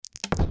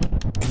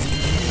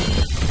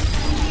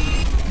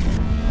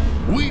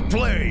We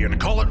play and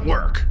call it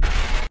work.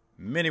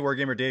 Mini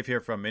Wargamer Dave here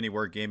from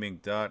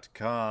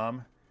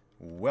miniwargaming.com.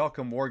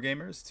 Welcome,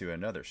 Wargamers, to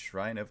another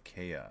Shrine of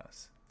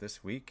Chaos.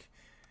 This week,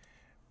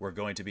 we're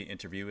going to be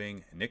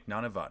interviewing Nick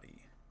Nanavati.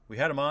 We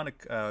had him on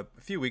a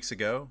few weeks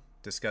ago,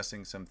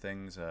 discussing some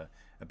things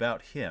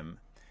about him,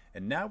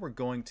 and now we're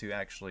going to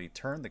actually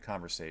turn the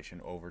conversation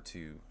over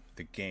to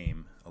the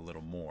game a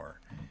little more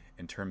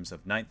in terms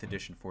of 9th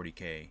edition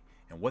 40k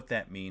and what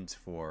that means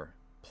for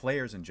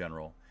players in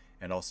general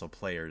and also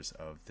players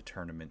of the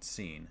tournament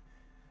scene.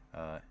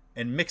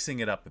 And mixing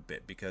it up a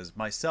bit, because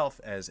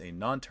myself as a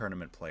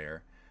non-tournament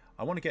player,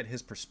 I want to get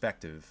his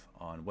perspective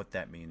on what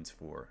that means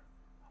for,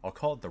 I'll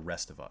call it the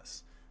rest of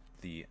us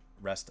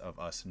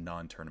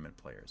non-tournament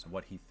players, and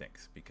what he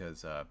thinks,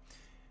 because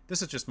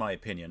this is just my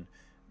opinion.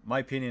 My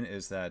opinion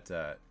is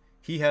that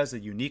he has a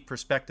unique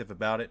perspective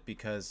about it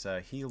because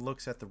he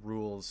looks at the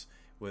rules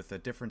with a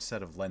different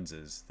set of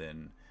lenses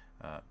than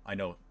I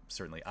know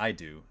certainly I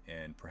do,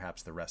 and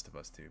perhaps the rest of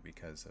us do,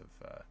 because of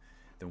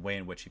the way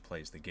in which he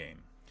plays the game,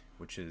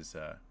 which is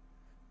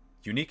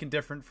unique and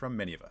different from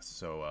many of us.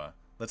 So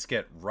let's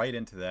get right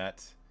into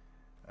that.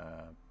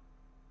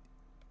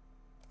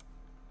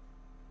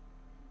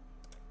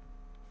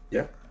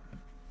 Yeah.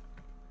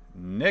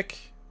 Nick,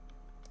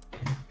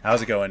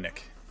 how's it going,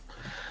 Nick?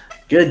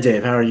 Good,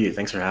 Dave. How are you?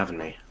 Thanks for having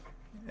me.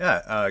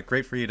 Yeah,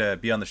 great for you to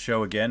be on the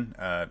show again.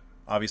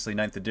 Obviously,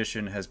 9th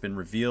edition has been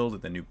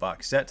revealed, the new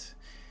box set.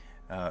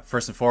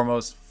 First and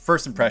foremost,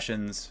 first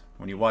impressions.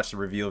 When you watched the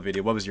reveal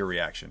video, what was your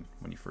reaction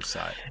when you first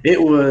saw it? It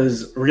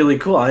was really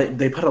cool.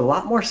 They put a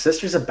lot more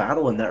Sisters of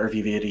Battle in that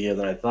review video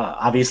than I thought.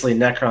 Obviously,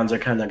 Necrons are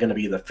kind of going to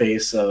be the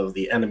face of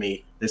the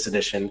enemy this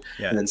edition,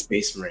 and then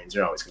Space Marines.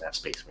 You're always going to have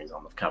Space Marines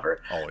on the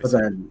cover. Always. But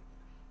then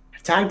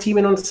tag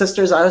teaming on the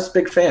Sisters, I was a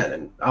big fan.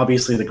 And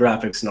obviously, the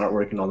graphics and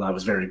artwork and all that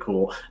was very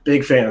cool.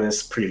 Big fan of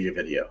this preview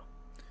video.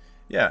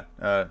 Yeah,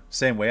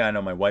 same way. I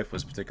know my wife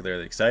was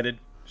particularly excited.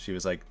 She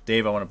was like,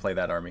 Dave, I want to play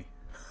that army.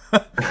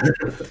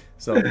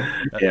 So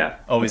yeah,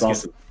 always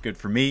awesome. good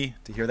for me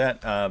to hear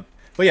that.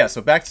 But yeah,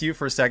 so back to you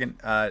for a second.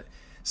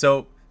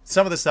 So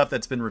some of the stuff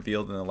that's been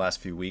revealed in the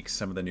last few weeks,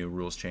 some of the new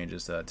rules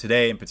changes.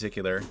 Today in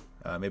particular,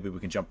 maybe we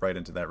can jump right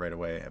into that right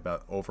away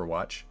about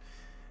Overwatch.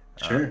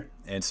 Sure.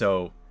 And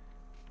so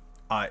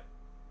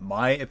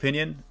my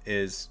opinion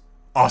is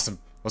awesome.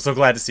 I'm so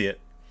glad to see it.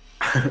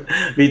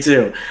 Me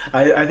too.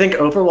 I think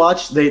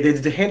Overwatch,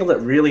 they handled it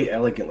really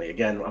elegantly.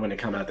 Again, I'm going to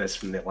come at this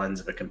from the lens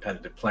of a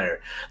competitive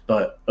player.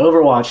 But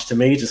Overwatch, to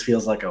me, just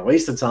feels like a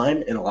waste of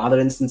time in a lot of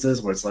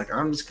instances where it's like,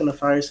 I'm just going to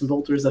fire some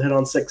bolters that hit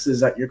on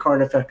 6s at your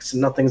card effects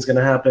and nothing's going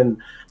to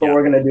happen, but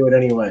we're going to do it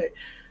anyway.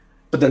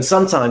 But then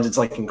sometimes it's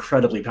like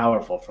incredibly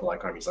powerful for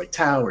like armies like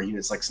Tau or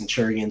units like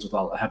Centurions with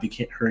all the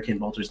heavy hurricane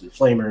bolters and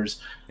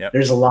flamers. Yep.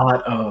 There's a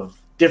lot of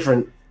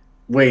different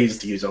ways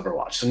to use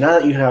Overwatch. So now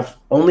that you have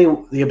only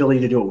the ability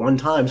to do it one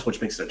time,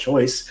 which makes it a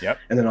choice,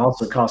 and then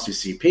also costs you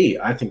CP,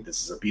 I think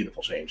this is a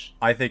beautiful change.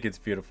 I think it's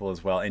beautiful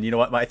as well. And you know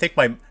what? I think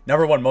my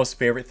number one most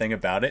favorite thing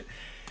about it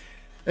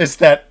is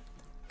that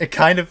it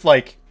kind of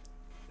like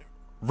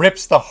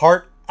rips the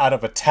heart out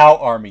of a Tau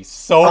army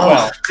so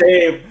well.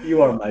 Dave,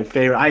 you are my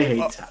favorite. I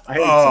hate Tau. I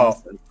hate Tau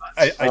so much.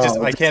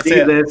 I can't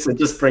say this. It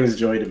just brings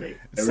joy to me.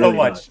 So really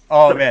much. Does.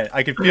 Oh man,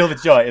 I can feel the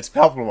joy. It's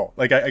palpable.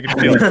 Like I can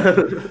feel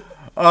it.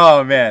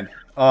 Oh man.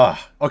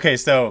 Okay,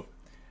 so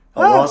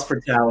a loss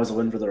for Tau is a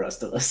win for the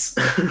rest of us.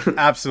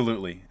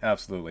 Absolutely.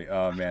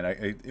 Oh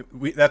man,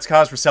 that's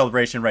cause for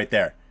celebration right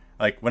there.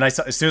 Like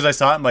as soon as I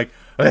saw it, I'm like,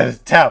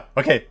 Tau.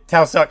 Okay,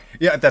 Tau suck.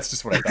 Yeah, that's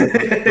just what I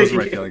thought. Those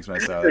were my feelings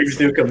when I saw it. Things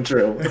do come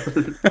true.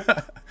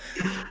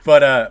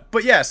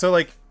 But yeah, so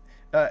like,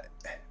 I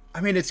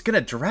mean, it's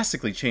gonna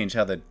drastically change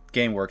how the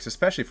game works,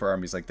 especially for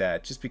armies like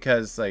that. Just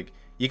because like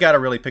you got to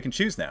really pick and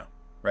choose now,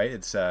 right?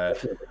 It's I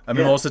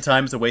mean, most of the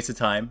time it's a waste of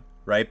time.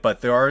 Right, but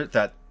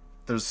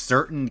there's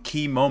certain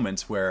key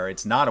moments where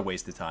it's not a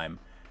waste of time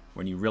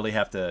when you really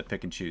have to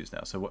pick and choose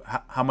now. So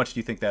how much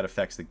do you think that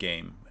affects the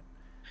game?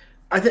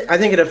 I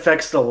think it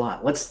affects it a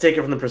lot. Let's take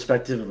it from the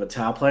perspective of a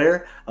Tau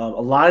player. A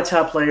lot of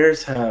Tau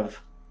players have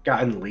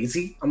gotten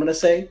lazy, I'm going to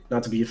say,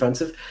 not to be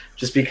offensive,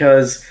 just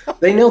because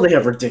they know they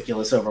have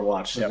ridiculous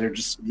Overwatch. So they're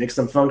just makes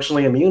them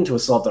functionally immune to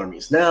assault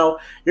armies. Now,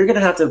 you're going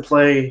to have to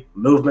play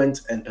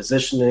movement and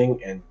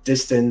positioning and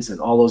distance and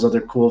all those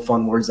other cool,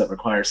 fun words that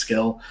require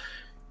skill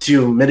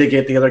to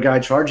mitigate the other guy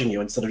charging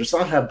you instead of just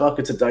not have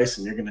buckets of dice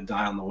and you're going to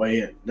die on the way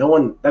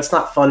in. That's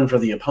not fun for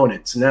the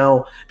opponent. So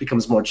now it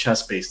becomes more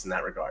chess-based in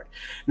that regard.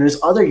 And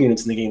there's other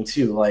units in the game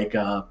too, like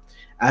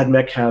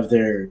AdMech have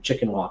their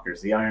Chicken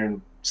Walkers, the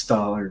Iron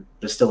Stall or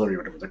Distillery,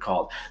 whatever they're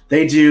called.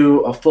 They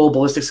do a full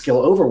ballistic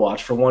skill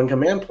Overwatch for one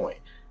command point.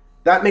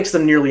 That makes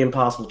them nearly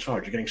impossible to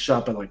charge. You're getting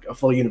shot by like a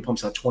full unit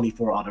pumps out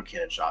 24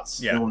 autocannon shots.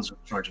 Yeah. No one's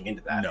charging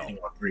into that. Hitting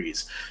on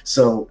threes.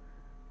 So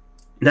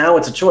now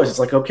it's a choice. It's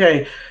like,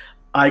 okay,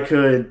 I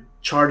could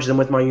charge them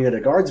with my unit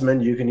of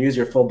guardsmen. You can use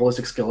your full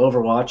ballistic skill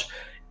Overwatch.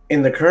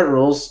 In the current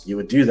rules, you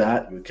would do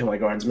that. You would kill my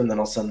guardsmen, then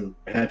I'll send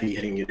a heavy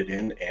hitting unit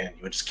in, and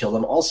you would just kill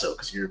them also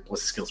because your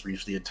ballistic skills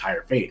reach the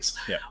entire phase.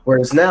 Yeah.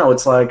 Whereas now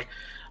it's like,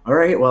 all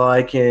right, well,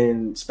 I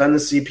can spend the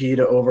CP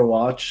to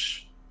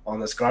Overwatch on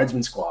this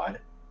guardsman squad,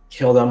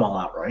 kill them all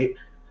outright,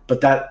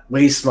 but that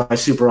wastes my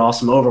super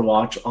awesome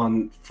Overwatch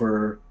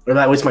or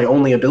that wastes my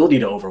only ability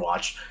to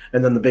Overwatch,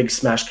 and then the big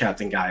Smash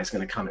Captain guy is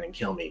going to come in and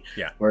kill me.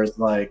 Yeah. Whereas,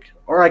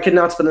 or I could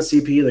not spend the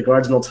CP, the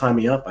guardsman will tie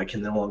me up, I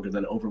can no longer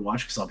then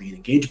Overwatch because I'll be in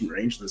engagement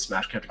range, and the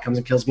Smash Captain comes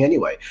and kills me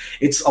anyway.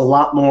 It's a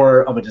lot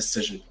more of a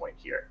decision point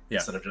here,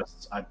 instead of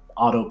just, I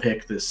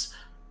auto-pick this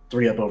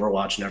 3-up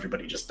Overwatch and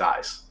everybody just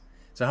dies.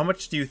 So how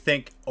much do you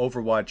think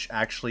Overwatch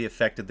actually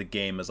affected the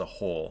game as a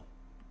whole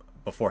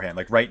beforehand?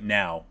 Like right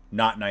now,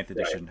 not 9th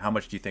edition, how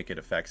much do you think it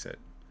affects it?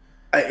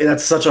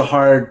 That's such a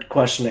hard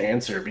question to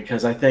answer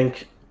because I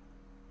think,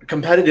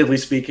 competitively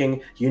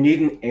speaking, you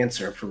need an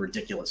answer for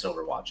ridiculous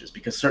Overwatches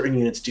because certain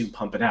units do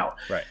pump it out.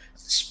 Right.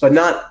 But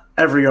not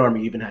every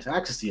army even has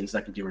access to units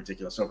that can do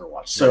ridiculous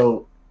Overwatch.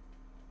 So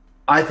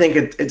I think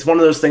it's one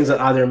of those things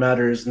that either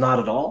matters not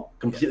at all,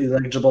 completely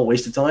negligible,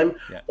 waste of time,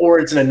 or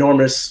it's an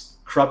enormous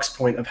crux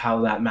point of how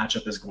that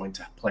matchup is going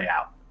to play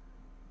out.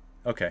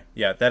 Okay,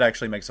 yeah, that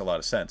actually makes a lot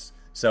of sense.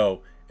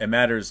 So it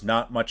matters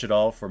not much at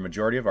all for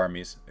majority of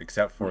armies,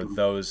 except for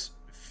those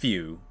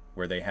few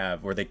where they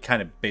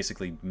kind of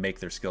basically make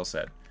their skill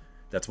set.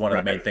 That's one of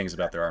the main things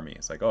about their army.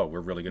 It's like, oh,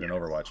 we're really good in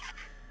Overwatch.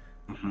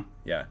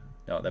 Yeah,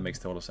 no, that makes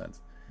total sense.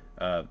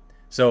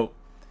 So,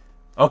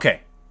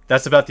 okay,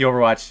 that's about the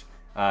Overwatch.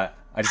 I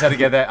just had to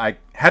get that. I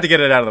had to get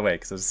it out of the way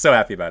because I was so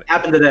happy about it.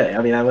 Happened today.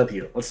 I mean, I'm with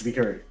you. Let's be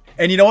clear.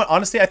 And you know what?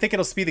 Honestly, I think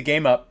it'll speed the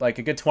game up like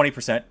a good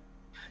 20%.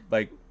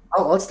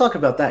 Let's talk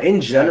about that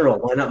in general.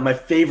 Why not? My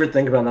favorite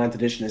thing about 9th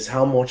edition is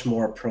how much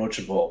more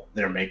approachable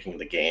they're making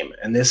the game.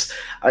 And this,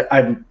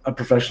 I'm a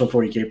professional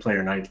 40K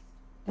player, and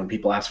when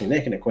people ask me,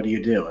 Nick, what do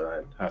you do?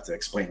 And I have to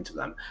explain to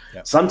them.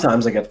 Yep.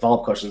 Sometimes I get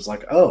follow-up questions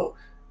like, oh,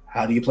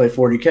 how do you play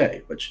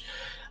 40K? Which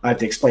I have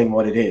to explain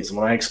what it is. And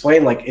when I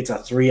explain, it's a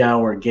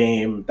 3-hour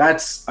game,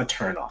 that's a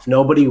turnoff.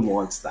 Nobody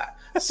wants that.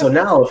 So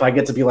now if I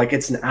get to be like,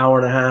 it's an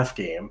hour-and-a-half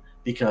game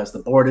because the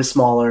board is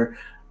smaller,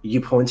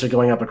 points are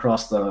going up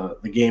across the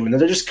game, and then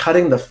they're just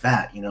cutting the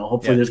fat.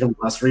 Hopefully there's going to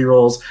be less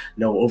rerolls,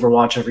 no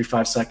Overwatch every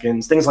 5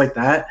 seconds, things like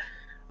that.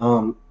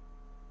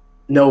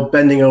 No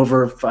bending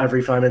over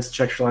every 5 minutes to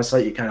check your line of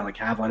sight. You kind of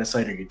have line of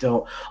sight or you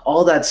don't.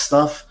 All that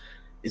stuff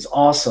is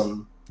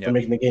awesome for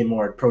making the game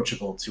more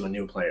approachable to a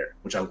new player,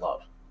 which I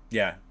love.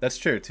 Yeah, that's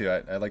true too.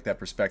 I like that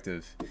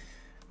perspective.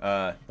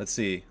 Let's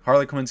see.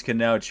 Harlequins can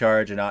now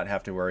charge and not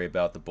have to worry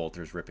about the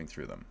bolters ripping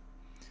through them.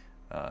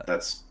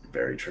 That's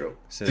very true.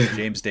 Says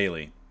James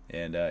Daly.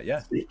 And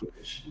yeah.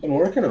 I've been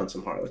working on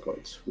some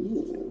Harlequins.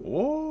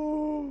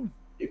 Ooh.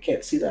 You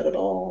can't see that at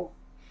all.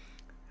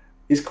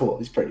 He's cool.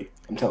 He's pretty.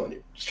 I'm telling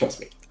you. Just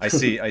trust me. I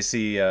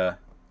see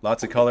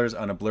lots of colors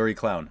on a blurry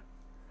clown.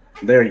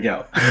 There you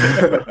go.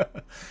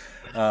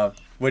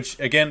 Which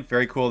again,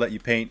 very cool that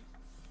you paint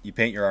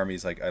your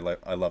armies. I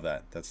love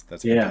that. That's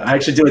fantastic. I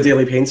actually do a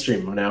daily paint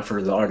stream now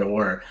for the Art of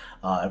War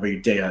every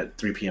day at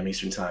 3 p.m.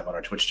 Eastern time on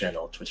our Twitch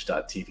channel,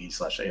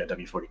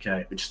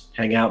 twitch.tv/AOW40K. We just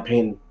hang out,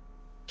 paint,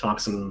 talk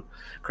some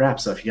crap.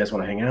 So if you guys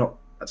want to hang out,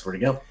 that's where to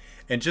go.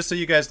 And just so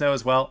you guys know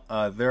as well,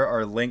 there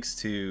are links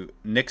to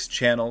Nick's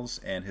channels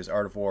and his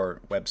Art of War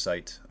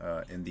website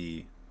in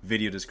the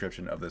video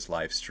description of this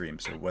live stream.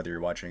 So whether you're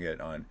watching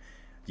it on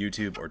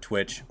YouTube or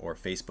Twitch or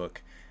Facebook,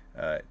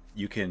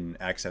 you can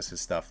access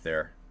his stuff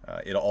there.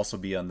 It'll also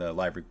be on the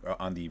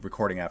on the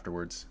recording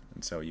afterwards,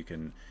 and so you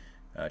can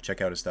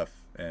check out his stuff.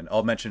 And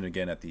I'll mention it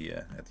again at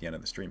the end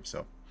of the stream.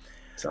 So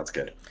sounds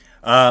good.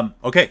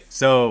 Okay,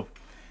 so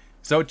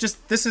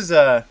just this is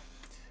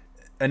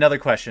another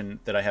question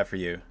that I have for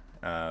you.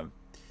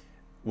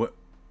 What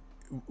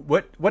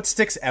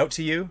sticks out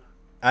to you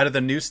out of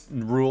the new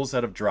rules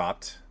that have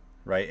dropped,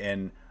 right?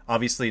 And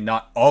obviously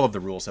not all of the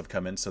rules have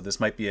come in, so this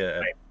might be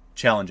a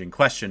challenging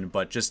question,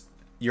 but just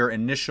your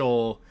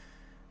initial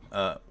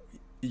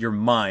your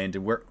mind,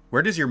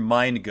 where does your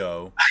mind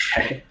go?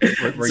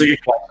 Where you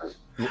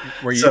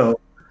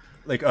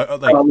I'm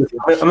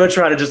gonna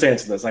try to just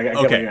answer this.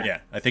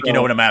 I think you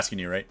know what I'm asking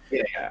you, right?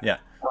 Yeah.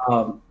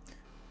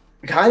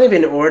 Kind of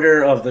in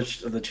order of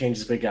the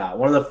changes we got.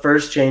 One of the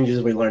first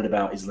changes we learned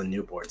about is the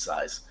new board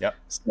size. Yep.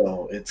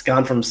 So it's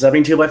gone from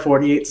 72 by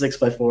 48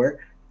 6x4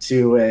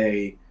 to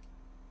a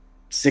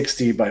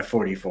 60 by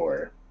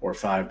 44 or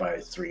 5 by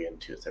 3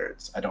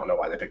 2/3. I don't know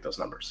why they picked those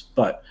numbers,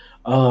 but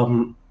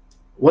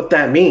what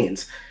that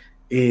means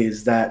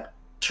is that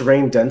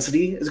terrain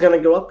density is going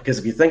to go up because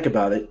if you think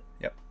about it,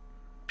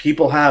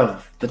 people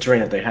have the terrain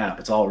that they have.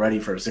 It's all ready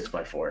for a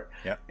 6x4.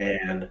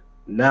 And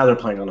now they're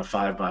playing on a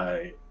 5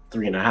 by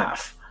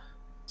 3.5.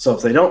 So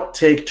if they don't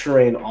take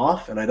terrain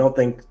off, and I don't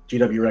think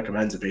GW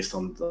recommends it based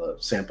on the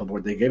sample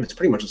board they gave, it's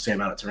pretty much the same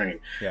amount of terrain.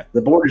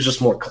 The board is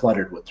just more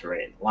cluttered with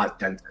terrain, a lot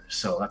denser.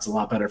 So that's a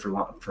lot better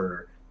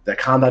for the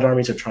combat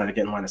armies are trying to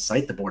get in line of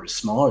sight. The board is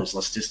smaller. There's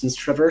less distance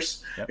to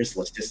traverse. There's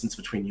less distance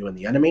between you and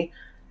the enemy.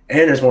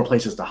 And there's more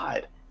places to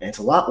hide. And it's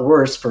a lot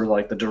worse for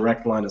the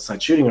direct line of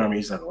sight shooting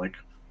armies that are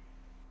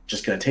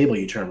just going to table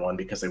you turn one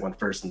because they went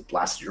first and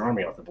blasted your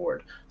army off the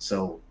board.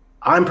 So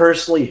I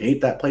personally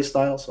hate that play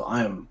style. So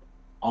I am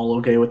all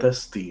okay with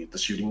this. The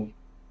shooting,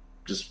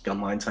 just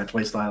gunline type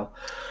play style.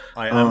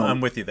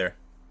 I'm with you there.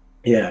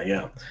 Yeah,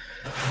 yeah.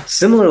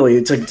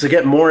 Similarly, to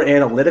get more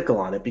analytical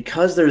on it,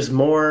 because there's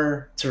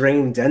more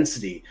terrain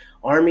density,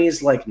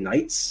 armies like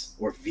knights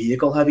or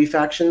vehicle-heavy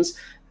factions,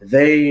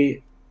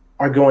 they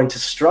are going to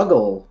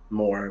struggle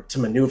more to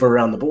maneuver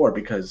around the board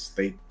because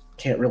they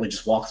can't really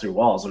just walk through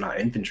walls. They're not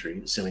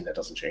infantry, assuming that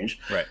doesn't change.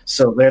 Right.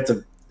 So they have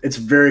to. It's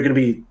very going to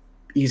be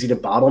easy to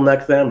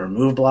bottleneck them or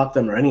move block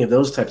them or any of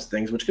those types of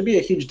things, which could be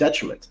a huge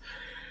detriment.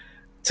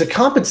 To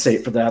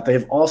compensate for that,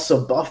 they've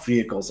also buffed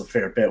vehicles a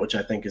fair bit, which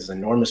I think is an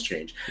enormous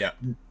change. Yeah,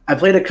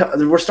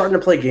 we're starting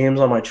to play games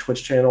on my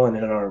Twitch channel and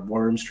in our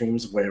War Room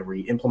streams where we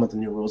implement the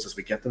new rules as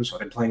we get them. So I've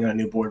been playing on a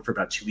new board for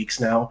about 2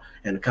 weeks now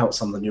and account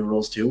some of the new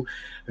rules too.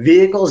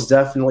 Vehicles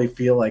definitely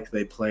feel like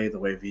they play the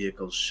way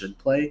vehicles should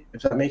play,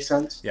 if that makes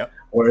sense. Yep.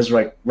 Whereas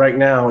right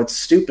now, it's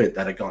stupid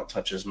that a gaunt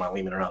touches my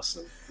Lehman Russ,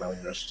 and my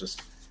Lehman Russ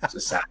just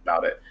sad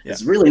about it. Yeah.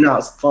 It's really not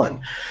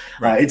fun.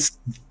 Right. It's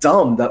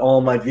dumb that all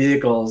my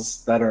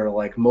vehicles that are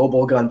like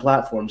mobile gun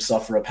platforms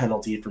suffer a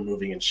penalty for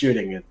moving and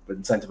shooting. It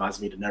incentivizes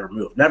me to never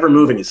move. Never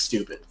moving is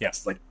stupid. Yeah.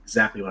 It's like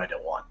exactly what I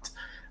don't want.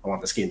 I want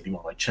this game to be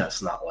more like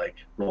chess, not like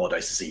roll a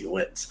dice to see who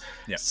wins.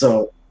 Yeah.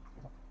 So,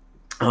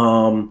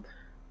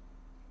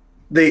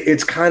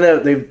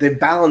 they've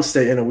balanced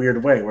it in a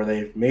weird way where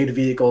they've made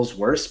vehicles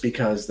worse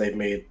because they've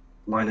made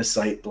line of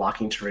sight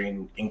blocking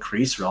terrain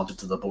increase relative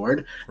to the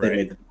board. Right. They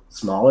made the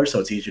smaller, so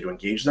it's easier to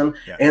engage them.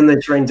 Yeah. And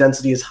the terrain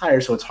density is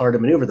higher, so it's hard to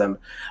maneuver them.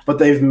 But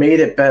they've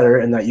made it better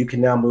in that you can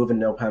now move in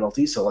no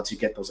penalty, so it lets you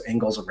get those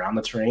angles around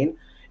the terrain.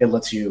 It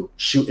lets you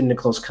shoot into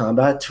close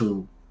combat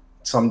to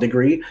some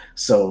degree.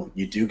 So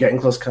you do get in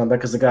close combat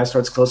because the guy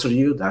starts closer to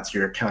you. That's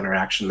your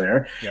counteraction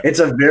there. Yeah. It's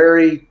a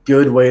very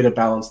good way to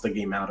balance the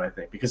game out, I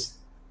think, because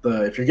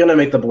if you're going to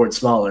make the board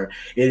smaller,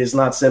 it is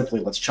not simply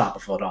let's chop a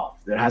foot off.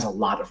 It has a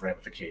lot of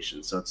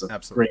ramifications, so it's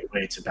a great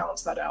way to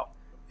balance that out.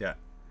 Yeah.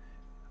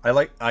 I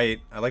like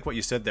what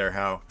you said there.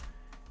 How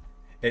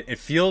it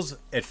feels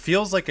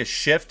like a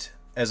shift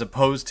as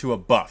opposed to a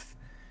buff,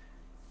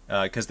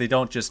 because they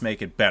don't just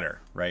make it better,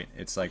 right?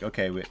 It's like,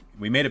 okay,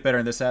 we made it better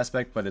in this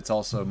aspect, but it's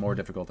also more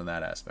difficult in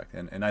that aspect,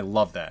 and I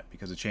love that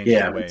because it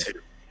changes the way,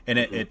 and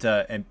it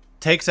and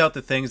takes out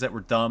the things that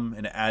were dumb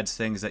and it adds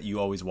things that you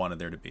always wanted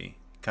there to be,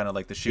 kind of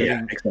like the shooting.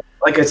 Yeah, exactly.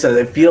 Like I said,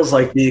 it feels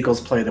like vehicles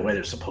play the way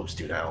they're supposed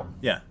to now.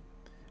 Yeah,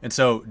 and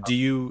so do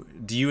you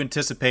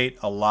anticipate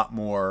a lot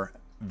more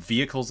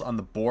vehicles on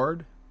the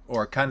board,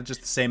 or kind of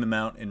just the same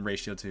amount in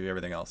ratio to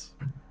everything else?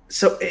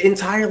 So it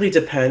entirely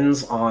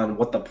depends on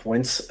what the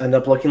points end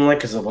up looking like,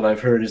 because what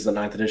I've heard is the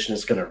 9th edition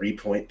is going to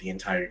repoint the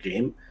entire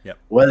game. Yep.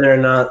 Whether or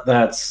not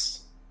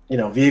that's,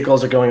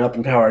 vehicles are going up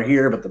in power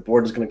here, but the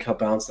board is going to cut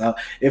balance out.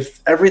 If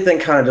everything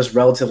kind of just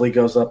relatively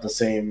goes up the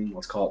same,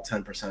 let's call it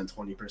 10%,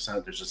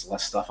 20%, there's just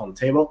less stuff on the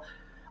table,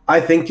 I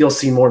think you'll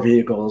see more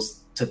vehicles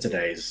to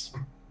today's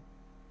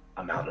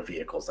amount of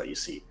vehicles that you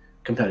see,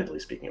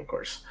 competitively speaking, of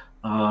course.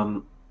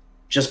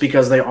 Just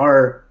because they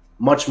are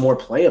much more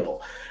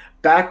playable.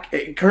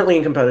 Currently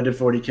in competitive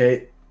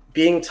 40K,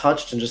 being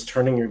touched and just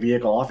turning your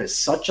vehicle off is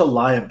such a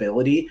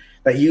liability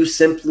that you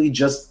simply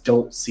just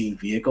don't see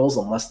vehicles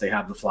unless they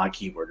have the fly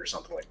keyword or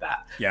something like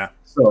that. Yeah.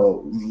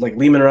 So, like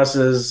Lehman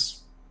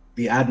Russ's,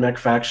 the Admech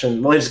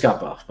faction, well, they just got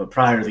buffed, but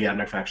prior to the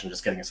Admech faction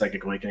just getting a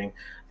Psychic Awakening,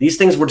 these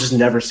things were just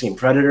never seen.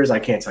 Predators, I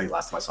can't tell you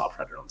last time I saw a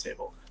Predator on the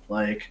table.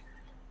 Like,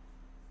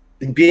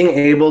 being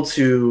able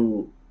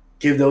to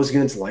give those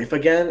units life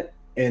again,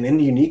 and in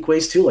unique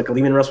ways too, like a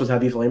Lehman Russ with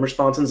heavy flame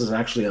responses is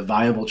actually a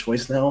viable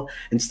choice now,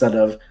 instead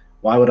of,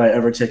 why would I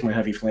ever take my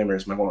heavy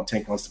flamers? My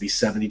tank wants to be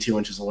 72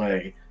 inches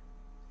away,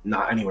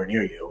 not anywhere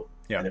near you.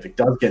 Yeah. And if it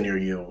does get near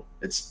you,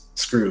 it's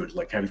screwed.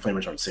 Like, heavy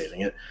flamers aren't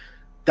saving it.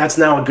 That's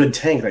now a good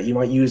tank that you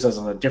might use as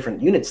a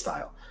different unit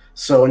style.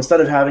 So instead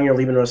of having your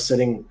Lehman Russ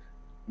sitting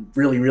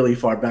really, really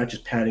far back,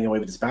 just padding away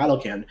with its battle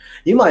cannon,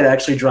 you might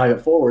actually drive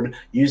it forward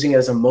using it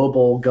as a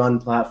mobile gun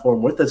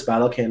platform with its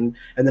battle cannon,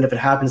 and then if it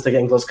happens to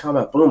get in close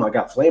combat, boom, I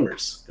got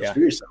flamers. Go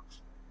screw yourself.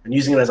 And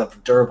using it as a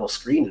durable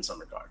screen in some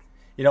regard.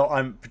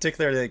 I'm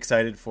particularly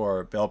excited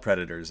for Bell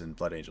Predators and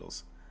Blood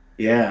Angels.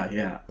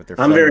 Yeah.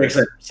 I'm very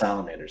excited for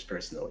Salamanders,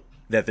 personally.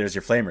 That there's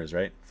your flamers,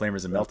 right?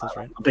 Flamers and meltas,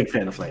 right? I'm a big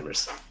fan of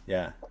flamers.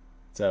 Yeah.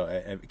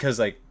 So, because,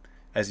 like,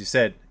 as you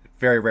said,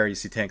 very rare you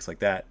see tanks like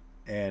that.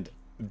 And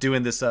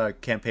doing this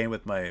campaign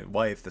with my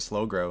wife, the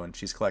Slow Grow, and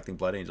she's collecting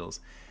Blood Angels,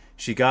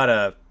 she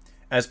got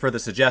as per the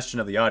suggestion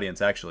of the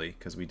audience, actually,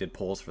 because we did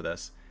polls for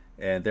this,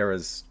 and there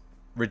was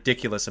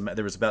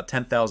there was about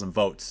 10,000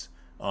 votes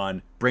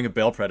on bring a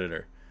Bell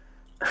Predator.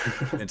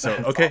 And so,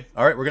 okay,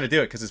 all right, we're going to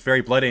do it because it's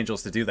very Blood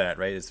Angels to do that,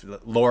 right? It's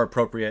lore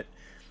appropriate.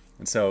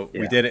 And so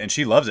we did it, and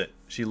she loves it.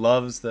 She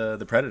loves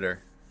the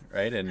Predator,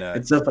 right? And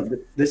it's so fun.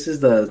 This is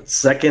the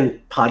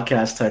second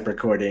podcast type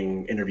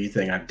recording interview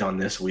thing I've done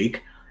this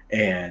week,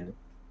 and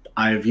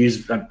I've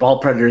used Ball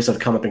Predators have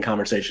come up in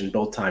conversation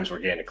both times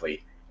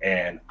organically,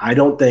 and I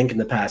don't think in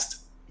the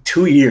past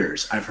 2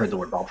 years I've heard the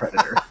word Ball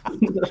Predator.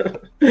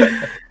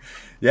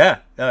 Yeah,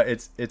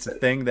 it's a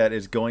thing that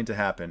is going to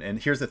happen. And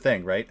here's the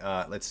thing, right?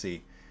 Let's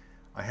see.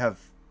 I have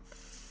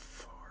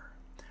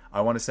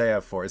I want to say I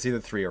have 4. It's either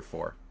 3 or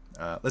 4.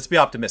 Let's be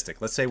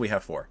optimistic. Let's say we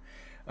have 4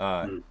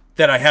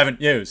 that I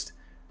haven't used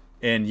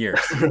in years.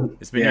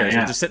 It's been years.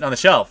 They're just sitting on the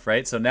shelf,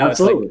 right? So now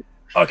Absolutely.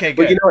 It's like, okay,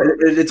 good. But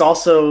it's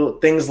also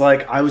things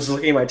like I was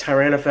looking at my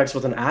Tyrannofex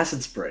with an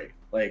acid spray.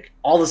 Like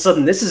all of a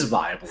sudden, this is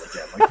viable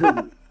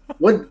again.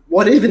 Like,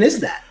 what even is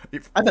that?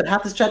 I bet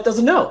half this chat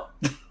doesn't know.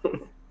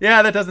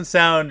 Yeah, that doesn't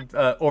sound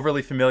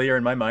overly familiar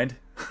in my mind.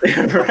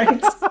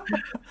 Right?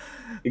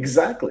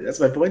 Exactly. That's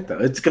my point, though.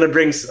 It's going to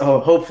bring,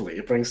 hopefully,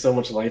 it brings so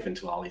much life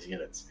into all these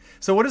units.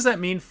 So what does that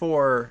mean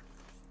for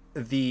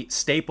the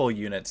staple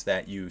units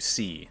that you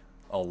see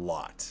a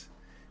lot?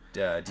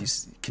 Do you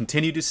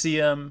continue to see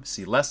them,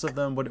 see less of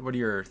them? What are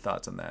your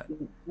thoughts on that?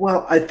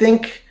 Well, I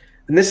think,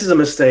 and this is a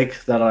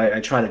mistake that I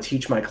try to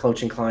teach my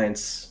coaching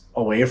clients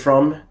away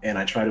from, and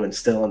I try to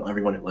instill in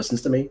everyone who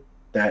listens to me,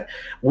 that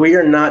we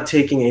are not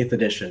taking 8th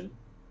edition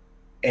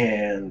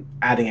and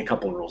adding a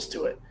couple rules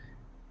to it.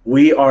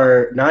 We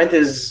are 9th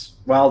is,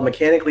 while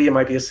mechanically it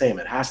might be the same,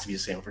 it has to be the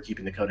same for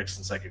keeping the Codex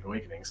and Psychic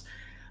Awakenings.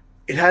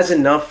 It has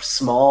enough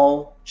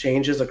small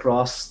changes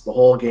across the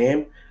whole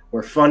game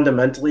where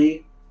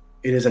fundamentally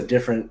it is a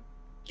different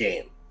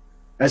game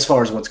as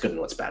far as what's good and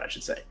what's bad, I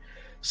should say.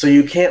 So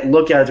you can't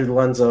look at it through the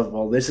lens of,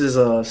 well, this is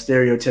a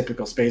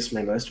stereotypical Space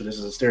Marine list, or this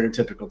is a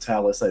stereotypical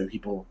Tau list that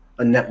people,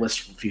 a net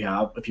list, if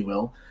you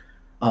will,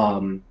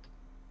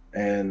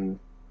 and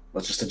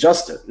let's just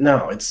adjust it.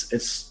 No,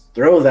 it's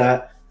throw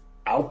that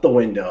out the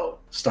window,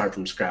 start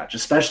from scratch,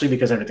 especially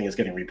because everything is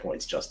getting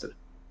repoints adjusted.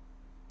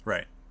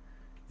 Right.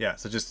 Yeah,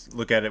 so just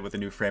look at it with a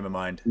new frame of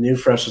mind. New,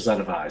 fresh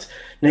set of eyes.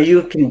 Now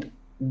you can,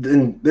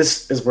 then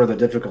this is where the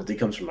difficulty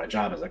comes from my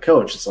job as a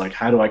coach. It's like,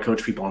 how do I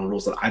coach people on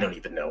rules that I don't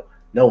even know?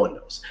 No one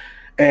knows.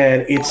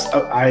 And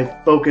I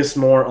focus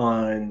more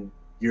on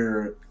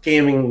your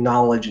gaming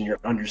knowledge and your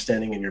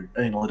understanding and your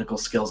analytical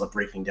skills of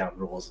breaking down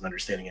rules and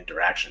understanding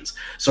interactions.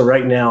 So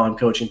right now I'm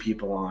coaching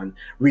people on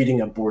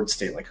reading a board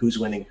state, like who's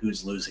winning,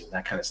 who's losing,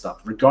 that kind of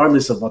stuff.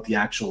 Regardless of what the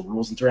actual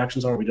rules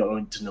interactions are, we don't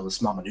need to know the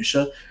small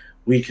minutia.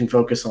 We can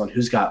focus on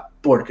who's got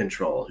board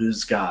control,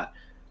 who's got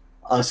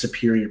a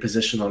superior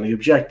position on the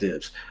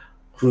objectives,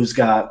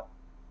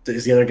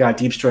 is the other guy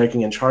deep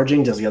striking and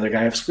charging? Does the other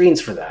guy have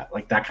screens for that?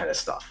 Like that kind of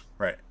stuff.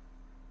 Right.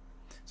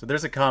 So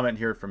there's a comment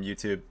here from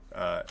YouTube.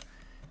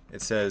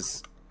 It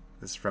says,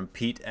 this is from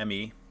Pete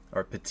Emmy,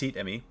 or Petite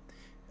Emmy.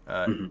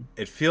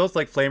 It feels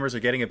like Flamers are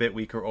getting a bit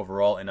weaker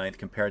overall in 9th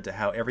compared to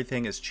how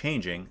everything is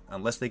changing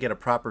unless they get a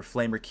proper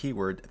Flamer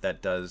keyword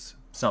that does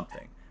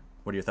something.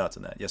 What are your thoughts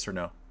on that? Yes or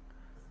no?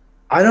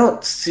 I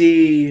don't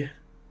see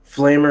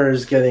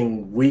Flamers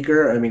getting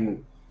weaker. I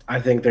mean,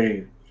 I think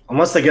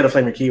unless they get a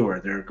Flamer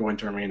keyword, they're going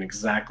to remain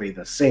exactly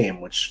the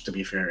same, which, to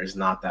be fair, is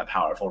not that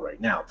powerful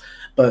right now.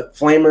 But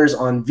Flamers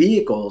on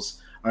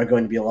vehicles are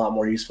going to be a lot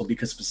more useful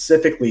because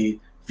specifically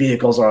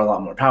vehicles are a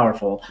lot more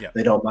powerful. Yep.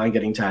 They don't mind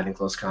getting tagged in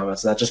close combat,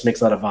 so that just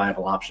makes that a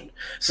viable option.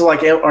 So,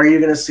 like, are you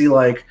going to see,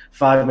 like,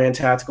 5-man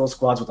tactical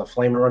squads with a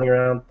Flamer running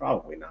around?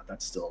 Probably not.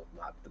 That's still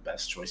not the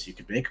best choice you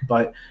could make,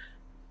 but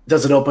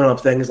does it open up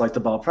things like the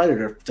Ball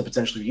Predator to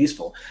potentially be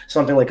useful?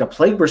 Something like a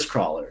Plague Burst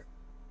Crawler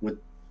with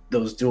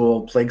those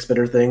dual Plague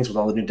Spitter things with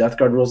all the new Death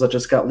Guard rules that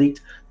just got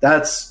leaked,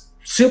 that's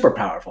super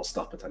powerful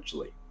stuff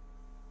potentially.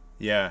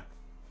 Yeah,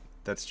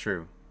 that's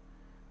true.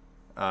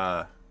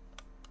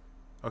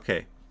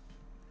 Okay.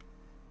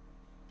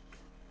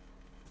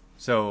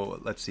 So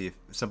let's see.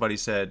 Somebody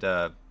said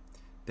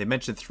they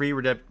mentioned 3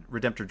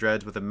 Redemptor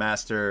Dreads with a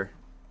Master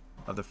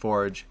of the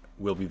Forge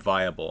will be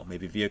viable.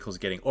 Maybe vehicles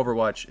getting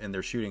Overwatch in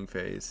their shooting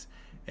phase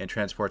and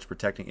transports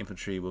protecting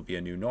infantry will be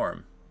a new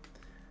norm.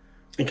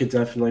 It could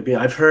definitely be.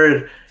 I've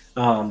heard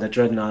that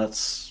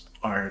Dreadnoughts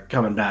are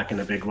coming back in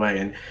a big way.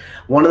 And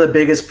one of the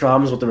biggest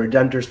problems with the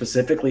Redemptor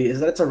specifically is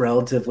that it's a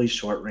relatively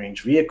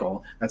short-range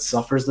vehicle that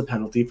suffers the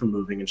penalty for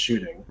moving and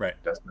shooting. Right.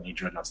 As many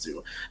Dreadnoughts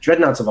do.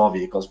 Dreadnoughts of all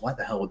vehicles, why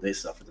the hell would they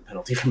suffer the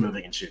penalty for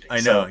moving and shooting?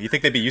 I know. You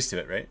think they'd be used to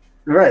it, right?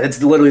 Right.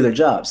 It's literally their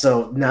job.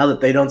 So now that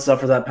they don't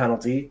suffer that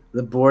penalty,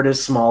 the board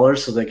is smaller,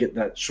 so they get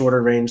that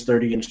shorter-range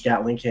 30-inch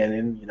Gatling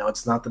cannon. You know,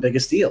 it's not the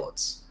biggest deal.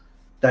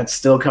 That's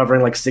still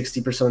covering like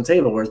 60% of the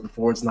table, whereas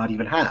before it's not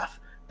even half.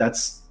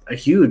 That's a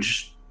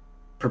huge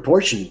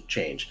proportion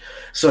change.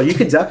 So you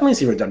could definitely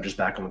see Redemptors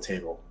back on the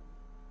table.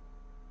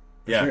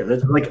 Yeah. Sure.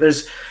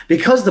 There's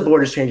because the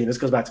board is changing. This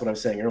goes back to what I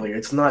was saying earlier.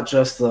 It's not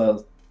just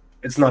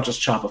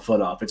chop a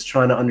foot off. It's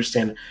trying to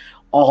understand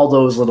all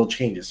those little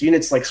changes.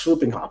 Units like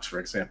Swooping Hawks, for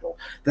example,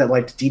 that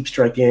like to deep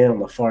strike in on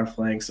the far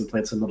flanks and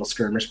play some little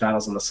skirmish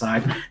battles on the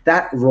side.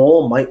 That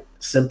role might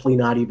simply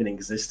not even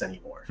exist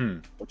anymore,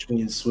 which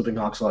means Swooping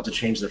Hawks will have to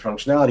change their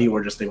functionality,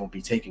 or just they won't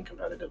be taken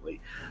competitively.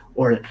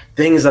 Or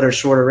things that are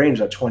shorter range,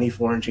 that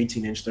 24-inch,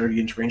 18-inch,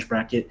 30-inch range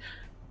bracket,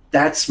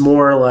 that's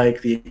more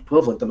like the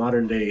equivalent, the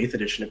modern-day 8th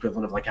edition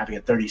equivalent of like having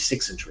a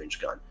 36-inch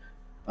range gun.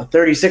 A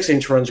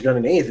 36-inch range gun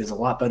in 8th is a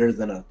lot better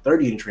than a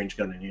 30-inch range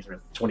gun in 8th or a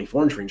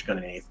 24-inch range gun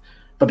in 8th.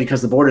 But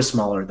because the board is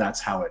smaller, that's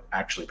how it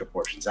actually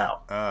proportions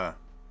out.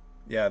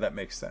 Yeah, that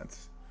makes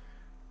sense.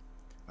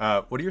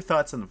 What are your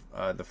thoughts on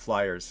the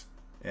Flyers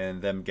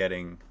and them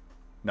getting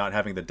not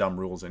having the dumb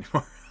rules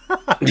anymore.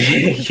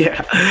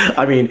 Yeah,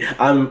 I mean,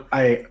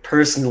 I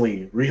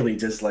personally really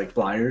dislike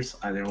flyers.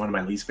 They're one of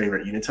my least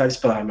favorite unit types,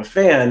 but I'm a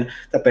fan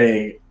that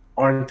they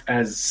aren't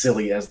as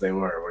silly as they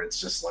were, where it's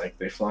just like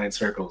they fly in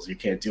circles, you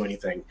can't do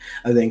anything.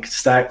 I think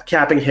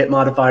capping hit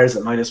modifiers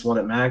at -1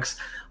 at max.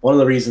 One of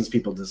the reasons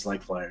people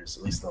dislike flyers,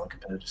 at least in the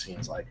competitive scene,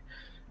 is like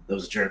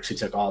those jerks who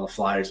took all the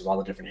flyers with all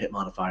the different hit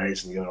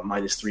modifiers and you go to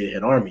 -3 to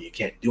hit army. You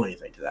can't do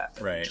anything to that.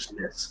 Right. Just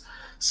miss.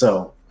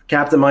 So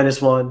capped at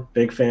 -1,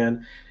 big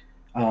fan.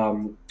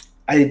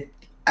 I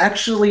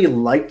actually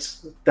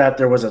liked that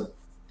there was a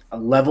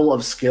level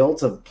of skill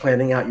to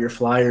planning out your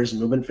flyers'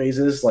 movement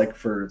phases, like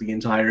for the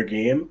entire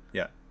game.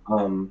 Yeah.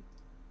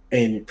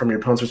 And from your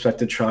opponent's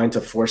perspective, trying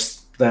to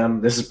force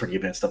them, this is pretty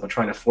advanced stuff, but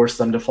trying to force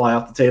them to fly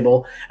off the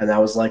table. And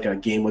that was like a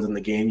game within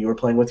the game you were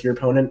playing with your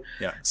opponent.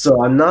 Yeah.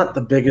 So I'm not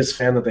the biggest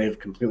fan that they've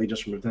completely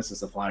just removed this,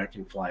 since the flyer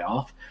can fly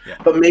off. Yeah.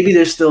 But maybe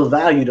there's still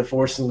value to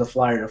forcing the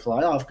flyer to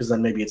fly off, because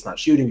then maybe it's not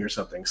shooting or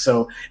something.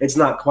 So it's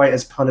not quite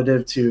as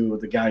punitive to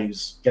the guy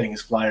who's getting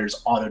his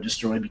flyers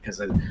auto-destroyed because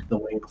the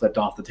wing clipped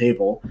off the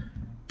table.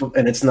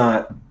 And it's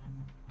not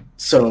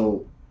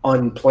so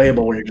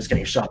unplayable where you're just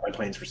getting shot by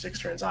planes for 6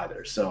 turns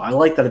either. So I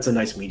like that it's a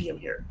nice medium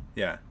here.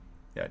 Yeah.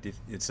 Yeah.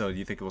 So do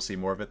you think we'll see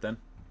more of it then?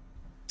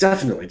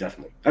 Definitely.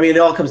 I mean, it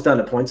all comes down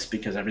to points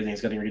because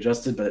everything's getting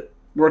readjusted, but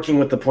working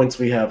with the points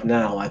we have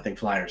now, I think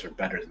flyers are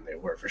better than they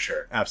were for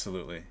sure.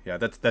 Absolutely. Yeah,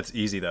 that's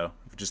easy though.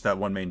 Just that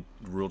one main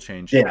rule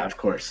change. Yeah, of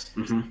course.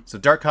 Mm-hmm. So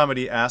Dark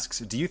Comedy asks,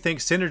 do you think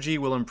synergy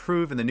will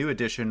improve in the new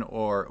edition,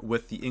 or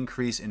with the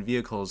increase in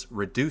vehicles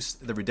reduce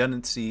the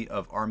redundancy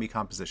of army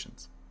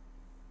compositions?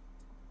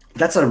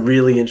 That's a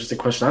really interesting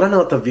question. I don't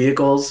know if the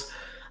vehicles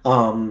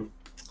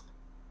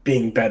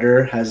being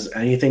better has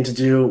anything to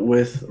do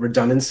with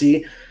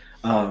redundancy.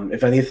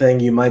 If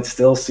anything, you might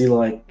still see,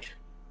 like,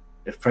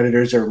 if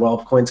Predators are well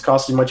coins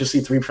cost, you might just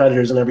see 3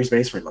 Predators in every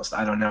Space Marine list.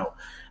 I don't know.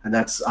 And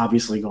that's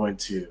obviously going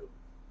to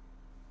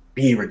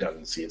be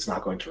redundancy. It's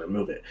not going to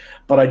remove it.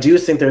 But I do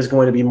think there's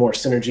going to be more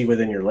synergy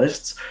within your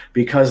lists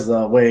because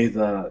the way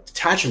the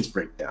detachments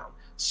break down.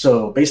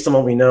 So based on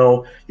what we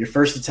know, your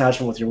first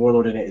detachment with your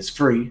Warlord in it is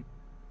free,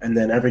 and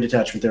then every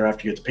detachment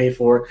thereafter you have to pay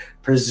for.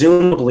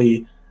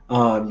 Presumably,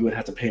 you would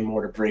have to pay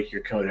more to break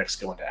your codex,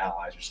 go into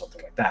allies or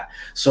something like that.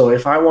 So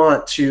if I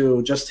want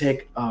to just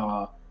take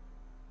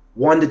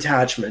one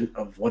detachment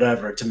of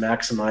whatever to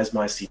maximize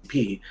my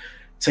CP,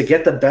 to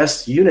get the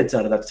best units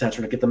out of that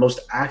detachment, to get the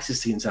most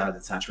access units out of the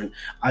detachment,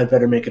 I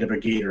better make it a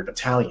brigade or a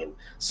battalion.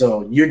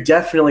 So you're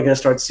definitely going to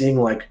start seeing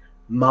like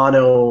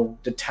mono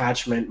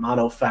detachment,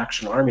 mono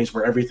faction armies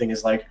where everything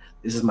is like,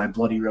 this is my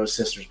Bloody Rose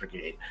Sisters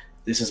brigade,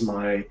 this is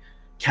my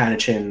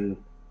Catachin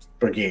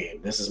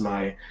brigade, this is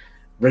my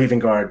Raven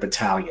Guard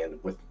battalion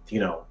with,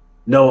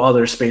 no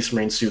other Space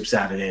Marine soups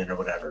added in or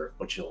whatever,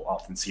 which you'll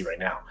often see right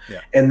now.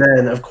 Yeah. And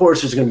then, of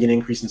course, there's going to be an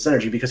increase in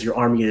synergy because your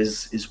army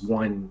is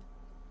one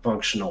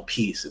functional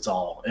piece. It's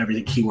all,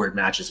 everything keyword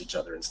matches each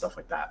other and stuff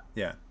like that.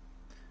 Yeah.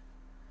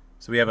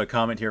 So we have a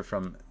comment here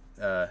from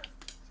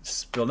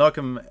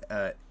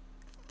Spilnocum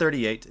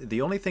 38.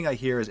 The only thing I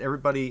hear is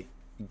everybody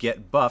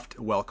get buffed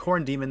while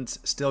Khorne Demons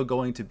still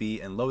going to be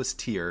in lowest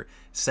tier.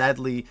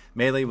 Sadly,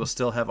 melee will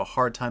still have a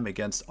hard time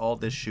against all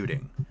this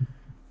shooting.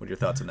 What are your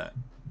thoughts on that?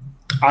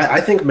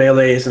 I think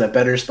melee is in a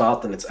better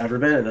spot than it's ever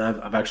been, and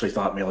I've actually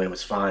thought melee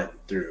was fine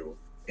through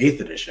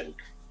 8th edition,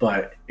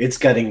 but it's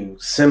getting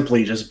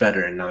simply just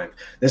better in 9th.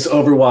 This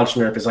Overwatch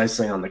nerf is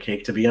icing on the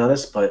cake, to be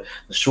honest, but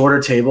the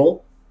shorter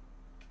table,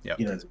 yep.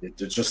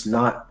 It's just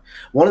not...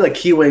 One of the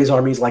key ways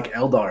armies like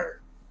Eldar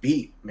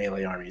beat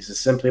melee armies is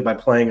simply by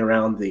playing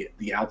around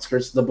the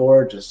outskirts of the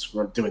board, just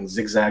doing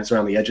zigzags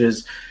around the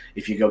edges.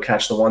 If you go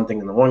catch the one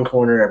thing in the one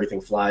corner, everything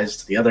flies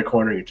to the other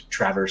corner. You have to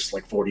traverse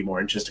like 40 more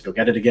inches to go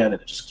get it again,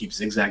 and it just keeps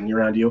zigzagging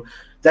around you.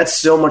 That's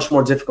so much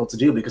more difficult to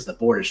do because the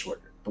board is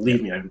shorter.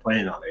 Believe me, I've been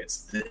playing on it.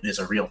 It is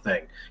a real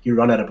thing. You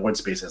run out of board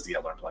space as the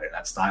Eldar player.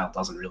 That style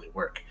doesn't really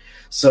work.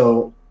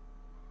 So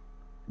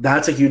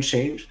that's a huge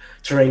change.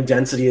 Terrain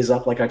density is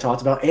up, like I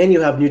talked about, and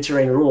you have new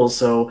terrain rules.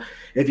 So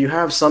if you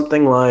have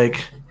something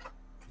like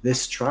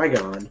this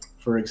Trigon,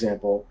 for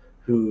example,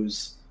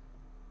 who's,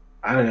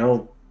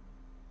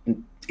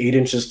 8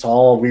 inches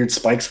tall, weird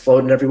spikes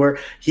floating everywhere,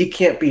 he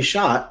can't be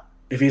shot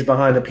if he's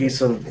behind a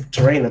piece of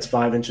terrain that's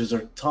 5 inches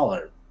or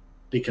taller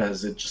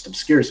because it just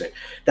obscures it.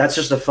 That's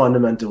just a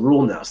fundamental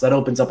rule now. So that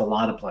opens up a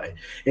lot of play.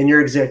 In your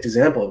exact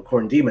example of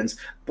Khorne Demons,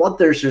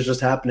 Bloodthirsters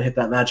just happen to hit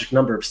that magic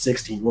number of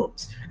 16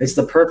 wounds. It's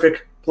the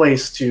perfect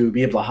place to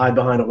be able to hide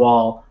behind a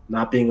wall,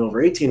 not being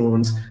over 18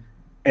 wounds,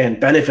 and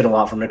benefit a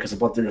lot from it because the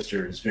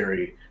Bloodthirster is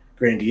very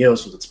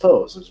grandiose with its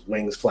pose. There's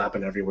wings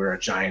flapping everywhere, a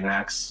giant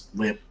axe,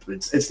 whip.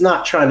 It's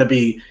not trying to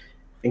be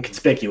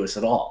inconspicuous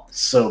at all.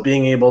 So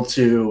being able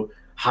to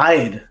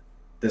hide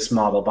this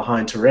model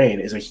behind terrain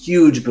is a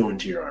huge boon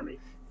to your army.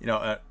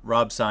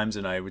 Rob Symes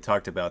and we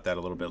talked about that a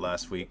little bit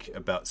last week,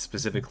 about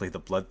specifically the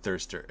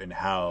Bloodthirster and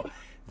how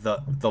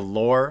the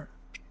lore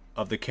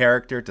of the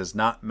character does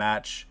not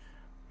match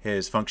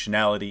his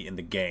functionality in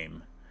the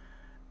game.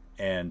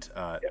 And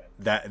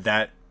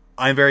that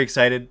I'm very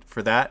excited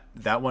for that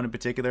one in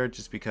particular,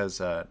 just because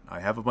I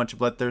have a bunch of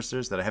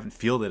bloodthirsters that I haven't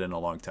fielded in a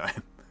long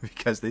time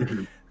because they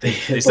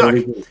suck.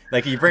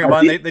 Like you bring them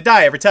on, they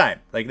die every time.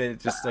 Like they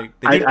just like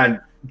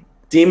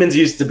demons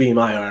used to be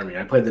my army.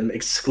 I played them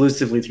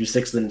exclusively through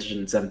 6th edition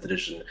and 7th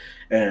edition,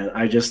 and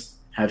I just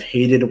have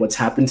hated what's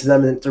happened to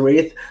them through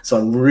 8th. So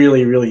I'm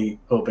really, really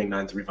hoping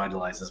 9th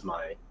revitalizes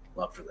my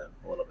love for them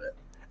a little bit.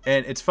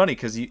 And it's funny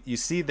because you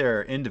see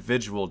their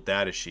individual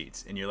data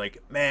sheets, and you're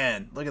like,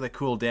 man, look at the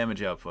cool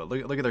damage output.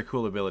 Look at their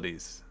cool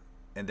abilities.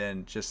 And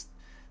then just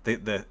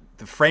the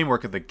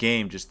framework of the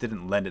game just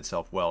didn't lend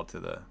itself well to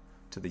the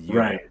unit.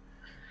 Right.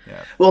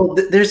 Yeah. Well,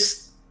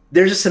 there's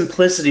a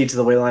simplicity to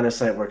the way line of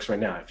sight works right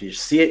now. If you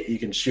see it, you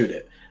can shoot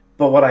it.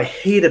 But what I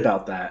hate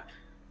about that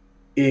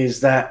is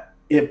that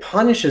it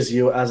punishes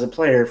you as a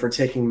player for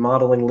taking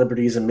modeling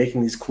liberties and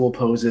making these cool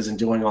poses and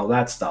doing all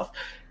that stuff.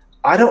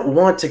 I don't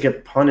want to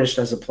get punished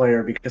as a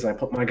player because I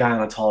put my guy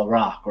on a tall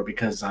rock or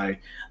because I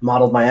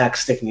modeled my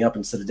axe sticking up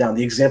instead of down.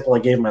 The example I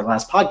gave in my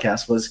last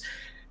podcast was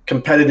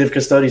competitive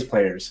Custodes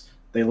players.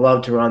 They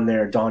love to run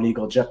their Dawn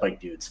Eagle jet bike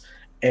dudes.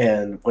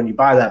 And when you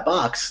buy that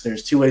box,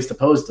 there's 2 ways to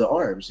pose the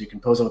arms. You can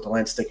pose it with the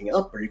lance sticking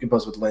up, or you can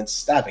pose it with the lance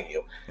stabbing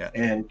you. Yeah.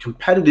 And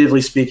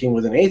competitively speaking,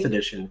 with an 8th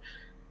edition,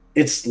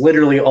 it's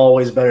literally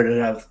always better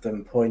to have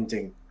them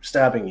pointing,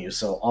 stabbing you.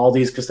 So all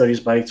these Custodes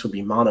bikes would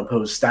be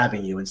monopose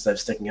stabbing you instead of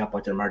sticking up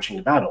like they're marching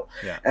to battle.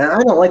 Yeah. And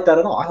I don't like that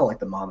at all. I don't like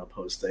the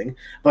monopose thing.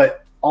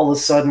 But all of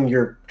a sudden,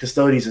 your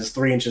Custodes is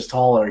 3 inches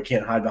taller, you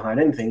can't hide behind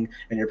anything,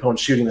 and your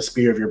opponent's shooting the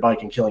spear of your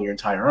bike and killing your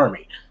entire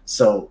army.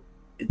 So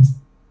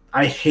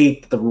I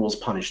hate that the rules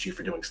punished you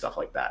for doing stuff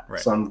like that. Right.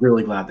 So I'm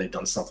really glad they've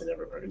done something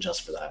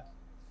just for that.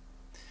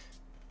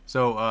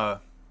 So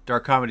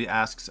Dark Comedy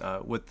asks,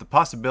 with the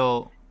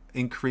possible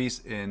increase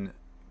in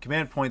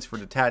command points for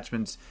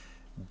detachments,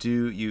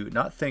 do you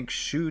not think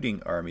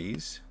shooting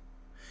armies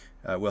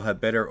will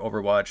have better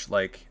Overwatch,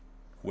 like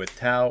with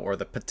Tau or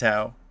the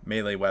Patau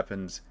melee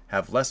weapons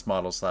have less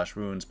models /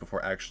 wounds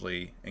before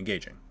actually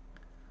engaging?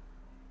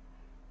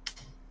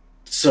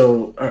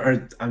 So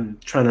I'm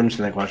trying to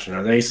understand that question.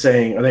 Are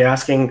they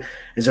asking,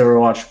 is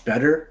Overwatch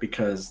better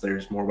because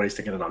there's more ways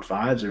to get it on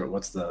 5s, or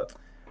what's the...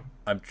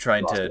 I'm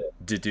trying to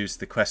deduce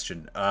the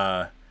question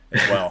as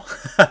well.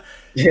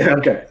 Yeah,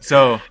 okay.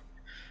 So,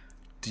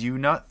 do you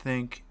not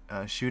think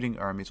shooting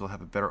armies will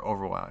have a better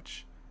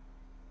Overwatch?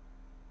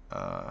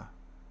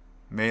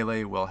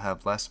 Melee will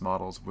have less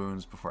models,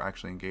 wounds before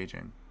actually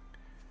engaging.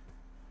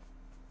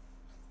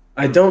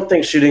 I don't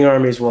think shooting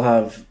armies will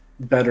have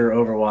better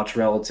Overwatch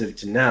relative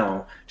to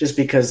now, just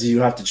because you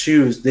have to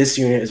choose this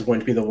unit is going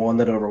to be the one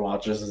that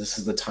overwatches, and this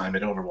is the time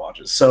it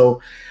overwatches.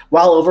 So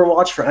while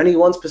Overwatch for any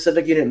one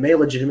specific unit may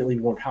legitimately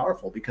be more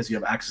powerful because you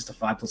have access to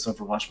 5+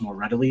 Overwatch more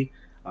readily,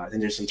 I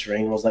think there's some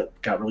terrain rules that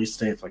got released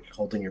today, if like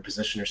holding your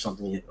position or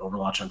something, you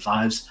Overwatch on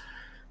 5s.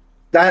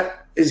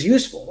 That is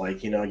useful.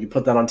 Like, you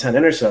put that on 10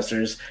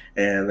 intercessors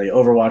and they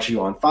overwatch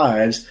you on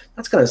 5s,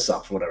 that's going to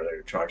suck for whatever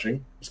they're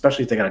charging,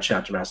 especially if they got a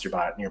chapter master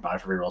nearby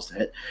for rerolls to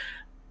hit.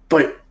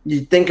 But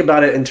you think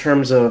about it in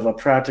terms of a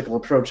practical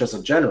approach as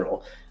a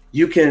general.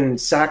 You can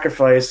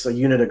sacrifice a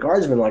unit of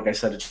guardsmen, like I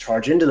said, to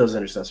charge into those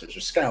intercessors or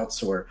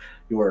scouts or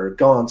your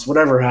gaunts,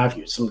 whatever have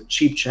you, some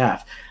cheap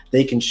chaff.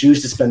 They can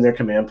choose to spend their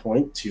command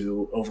point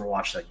to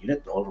overwatch that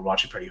unit. They'll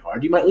overwatch it pretty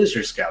hard. You might lose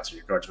your scouts or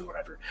your guardsmen,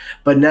 whatever.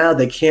 But now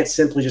they can't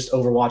simply just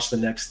overwatch the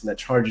next that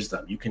charges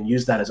them. You can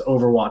use that as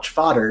overwatch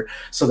fodder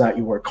so that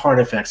your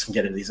Carnifex can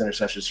get into these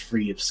intercessors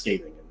free of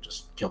scathing and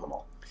just kill them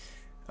all.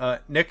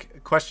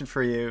 Nick, question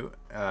for you.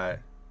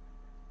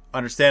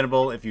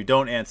 Understandable if you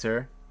don't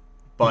answer,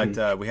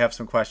 but we have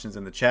some questions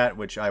in the chat,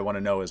 which I want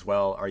to know as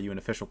well. Are you an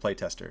official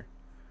playtester?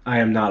 I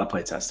am not a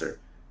playtester.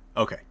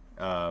 Okay.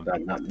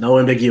 No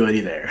ambiguity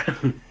there.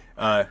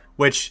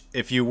 Which,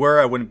 if you were,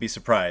 I wouldn't be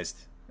surprised.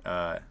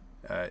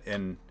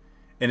 And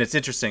it's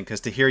interesting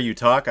because to hear you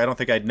talk, I don't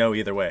think I'd know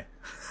either way.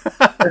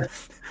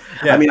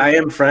 Yeah. I mean, I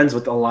am friends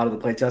with a lot of the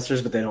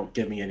playtesters, but they don't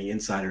give me any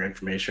insider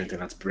information. I think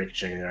that's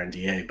breaching their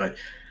NDA. But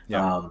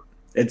yeah.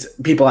 It's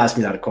people ask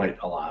me that quite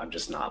a lot. I'm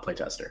just not a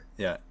playtester.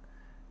 Yeah.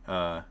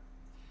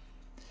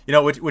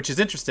 Which is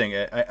interesting.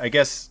 I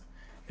guess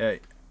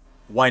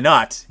why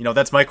not?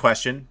 That's my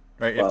question.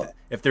 Right? Well,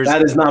 if there's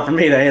that is not for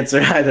me to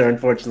answer either,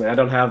 unfortunately. I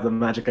don't have the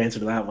magic answer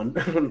to that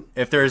one.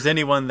 If there's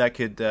anyone that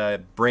could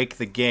break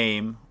the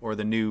game or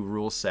the new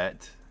rule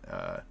set,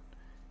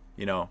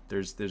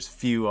 there's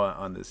few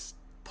on this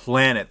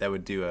planet that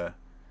would do a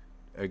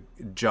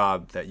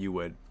job that you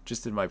would,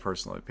 just in my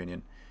personal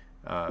opinion.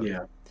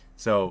 Yeah.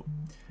 So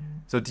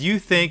do you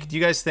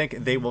guys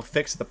think they will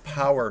fix the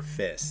power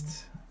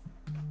fist?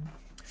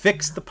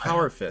 Fix the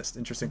power fist.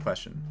 Interesting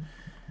question.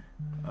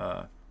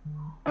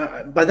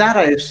 By that,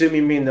 I assume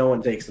you mean no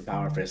one takes the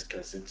power fist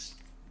because it's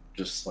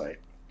just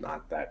like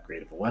not that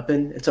great of a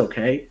weapon. It's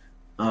okay.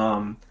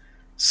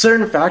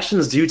 Certain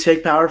factions do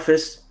take power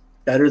fist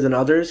better than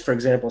others. For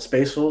example,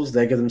 Space Wolves,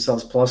 they give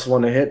themselves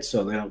 +1 to hit,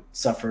 so they don't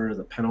suffer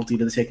the penalty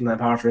to taking that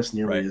power fist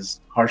nearly as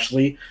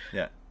harshly.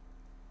 Yeah.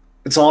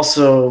 It's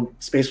also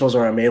Space Wolves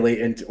are a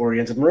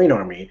melee-oriented Marine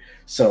army,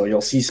 so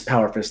you'll see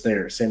Power Fist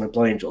there. Same with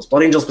Blood Angels.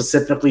 Blood Angels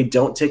specifically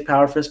don't take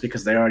Power Fist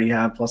because they already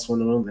have +1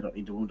 to wound. They don't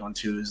need to wound on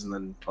 2s and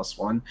then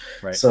 +1.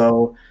 Right.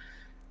 So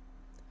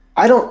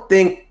I don't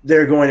think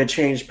they're going to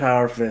change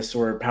Power Fists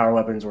or power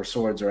weapons or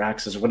swords or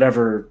axes or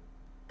whatever,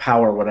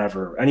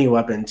 any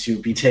weapon to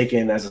be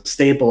taken as a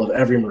staple of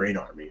every Marine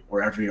army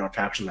or every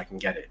faction that can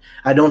get it.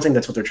 I don't think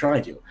that's what they're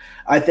trying to do.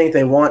 I think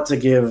they want to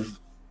give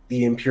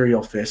the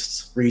Imperial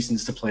Fists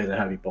reasons to play the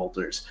Heavy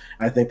Bolters.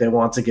 I think they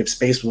want to give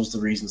Space Wolves the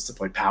reasons to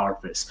play Power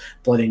Fists,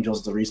 Blood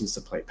Angels the reasons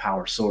to play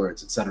Power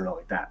Swords, etc.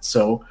 like that.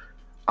 So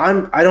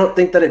I don't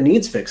think that it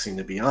needs fixing,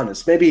 to be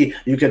honest. Maybe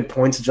you could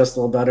points adjust a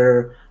little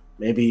better,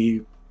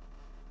 maybe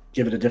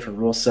give it a different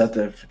rule set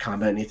that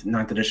combat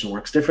 9th edition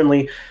works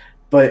differently,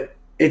 but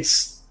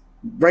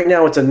right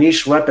now it's a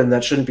niche weapon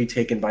that shouldn't be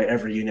taken by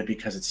every unit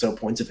because it's so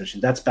points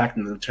efficient. That's back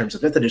in the terms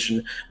of 5th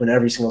edition when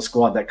every single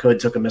squad that could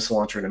took a missile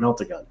launcher and a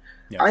melta-gun.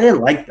 Yeah. I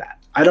didn't like that.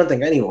 I don't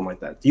think anyone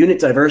liked that. The unit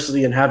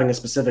diversity and having a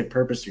specific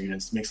purpose to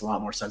units makes a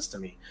lot more sense to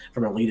me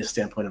from an elitist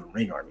standpoint of a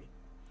Marine army.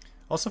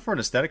 Also for an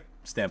aesthetic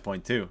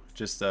standpoint too,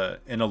 just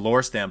in a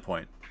lore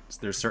standpoint.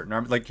 There's certain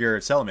armies, like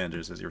your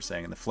salamanders, as you were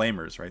saying, and the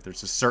flamers, right?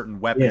 There's just certain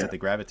weapons that they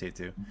gravitate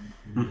to.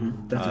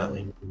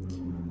 Definitely.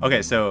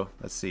 Okay, so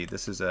let's see.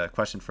 This is a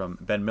question from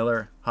Ben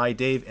Miller. Hi,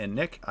 Dave and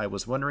Nick. I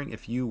was wondering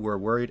if you were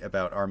worried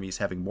about armies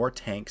having more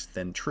tanks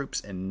than troops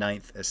in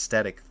 9th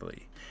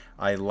aesthetically.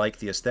 I like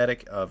the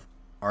aesthetic of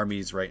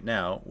armies right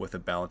now with a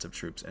balance of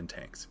troops and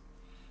tanks.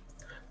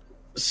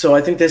 So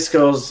I think this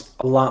goes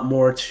a lot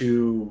more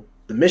to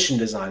the mission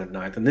design of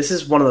 9th, and this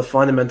is one of the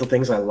fundamental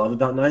things I love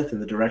about 9th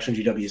and the direction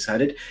GW is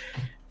headed.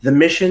 The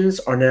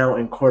missions are now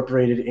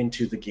incorporated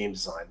into the game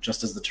design,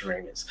 just as the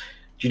terrain is.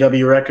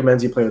 GW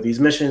recommends you play with these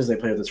missions. They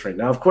play with this right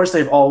now. Of course,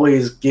 they've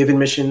always given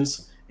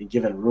missions and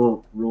given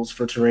rules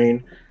for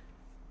terrain.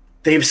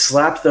 They've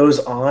slapped those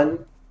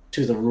on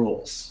to the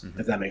rules,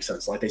 if that makes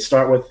sense. Like they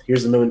start with,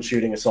 here's the moon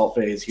shooting assault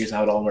phase, here's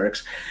how it all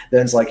works.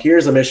 Then it's like,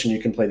 here's a mission you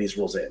can play these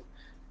rules in.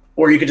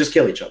 Or you could just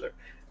kill each other.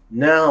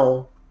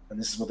 Now, and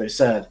this is what they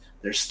said,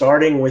 they're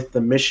starting with the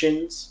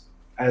missions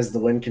as the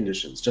win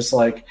conditions. Just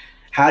like,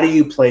 how do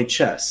you play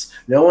chess?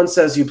 No one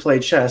says you play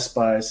chess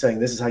by saying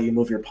this is how you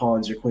move your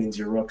pawns, your queens,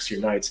 your rooks,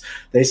 your knights.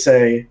 They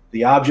say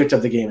the object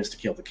of the game is to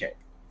kill the king.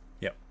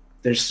 Yep.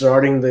 They're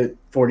starting the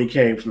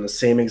 40K from the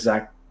same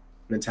exact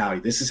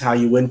mentality. This is how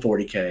you win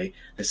 40K.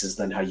 This is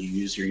then how you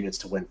use your units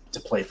to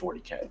play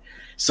 40K.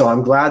 So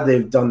I'm glad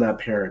they've done that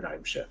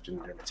paradigm shift in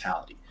their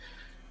mentality,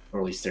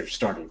 or at least they're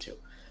starting to.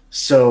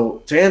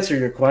 So to answer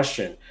your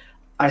question,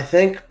 I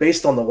think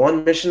based on the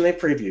one mission they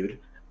previewed,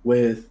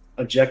 with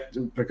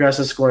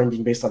progressive scoring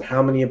being based on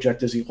how many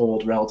objectives you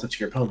hold relative to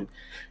your opponent,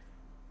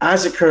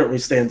 as it currently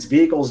stands,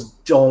 vehicles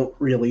don't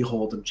really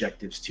hold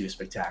objectives too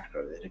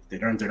spectacularly.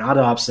 They're not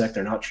OBSEC,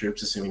 they're not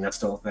troops, assuming that's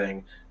still a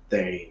thing.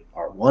 They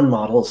are one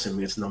model,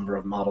 assuming it's number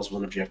of models,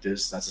 one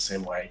objectives. That's the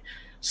same way.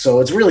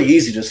 So it's really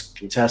easy to just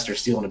contest or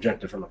steal an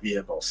objective from a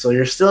vehicle. So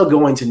you're still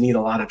going to need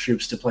a lot of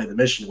troops to play the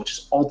mission, which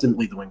is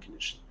ultimately the win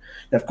condition.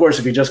 Now, of course,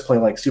 if you just play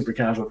like super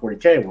casual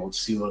 40K, we'll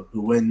see who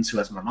wins, who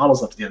has more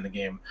models left at the end of the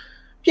game.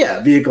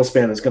 Yeah, vehicle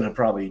spam is going to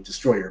probably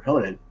destroy your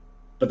opponent,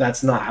 but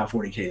that's not how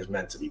 40K is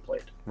meant to be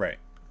played. Right.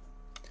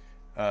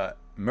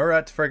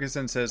 Murat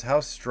Ferguson says,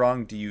 how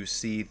strong do you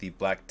see the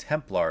Black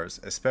Templars,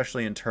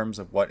 especially in terms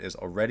of what is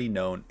already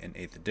known in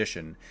 8th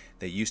edition?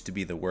 They used to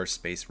be the worst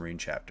Space Marine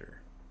chapter.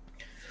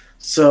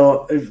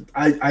 So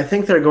I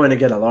think they're going to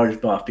get a large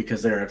buff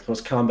because they're a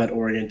close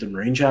combat-oriented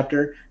Marine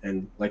chapter,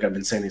 and like I've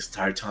been saying this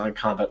entire time,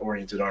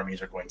 combat-oriented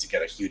armies are going to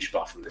get a huge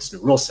buff from this new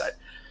rule set.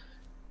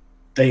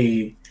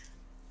 They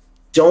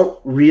don't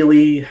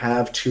really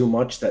have too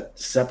much that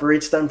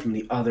separates them from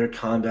the other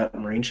combat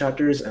Marine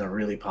chapters in a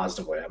really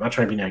positive way. I'm not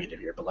trying to be negative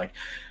here, but like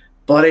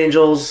Blood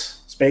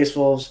Angels, Space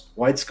Wolves,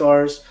 White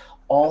Scars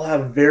all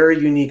have very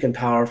unique and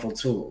powerful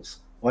tools.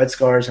 White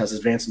Scars has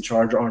Advance and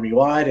Charge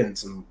army-wide and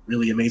some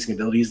really amazing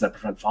abilities that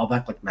prevent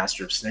fallback, like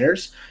Master of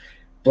Snares.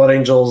 Blood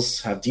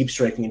Angels have Deep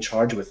Striking and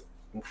Charge with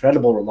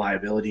incredible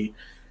reliability.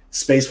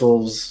 Space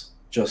Wolves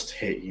just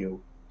hit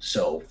you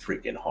so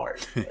freaking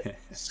hard. Like,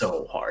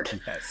 so hard.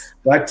 Yes.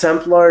 Black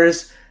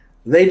Templars,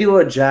 they do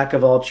a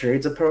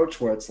jack-of-all-trades approach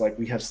where it's like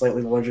we have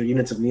slightly larger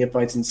units of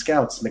Neophytes and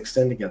Scouts mixed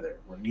in together,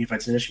 or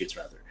Neophytes and Initiates,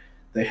 rather.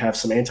 They have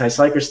some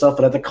anti-Psyker stuff,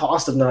 but at the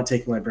cost of not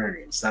taking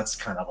Librarians. That's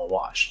kind of a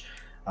wash.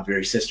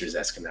 Very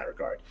Sisters-esque in that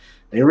regard.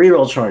 They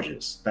reroll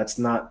charges. That's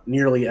not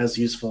nearly as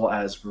useful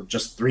as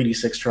just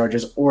 3d6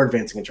 charges or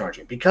advancing and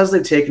charging. Because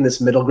they've taken this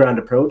middle ground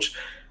approach,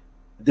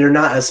 they're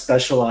not as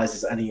specialized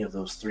as any of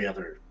those three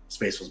other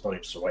Space Wolves, Blood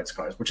Angels, or White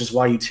Scars, which is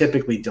why you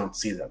typically don't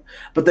see them.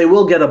 But they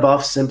will get a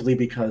buff simply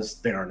because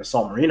they are an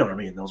Assault Marine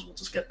army, and those will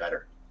just get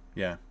better.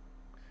 Yeah.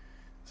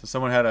 So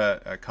someone had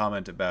a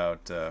comment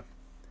about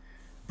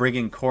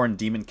bringing Khorne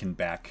Demonkin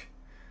back.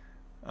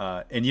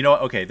 And you know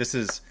what? Okay, this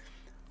is...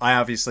 I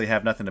obviously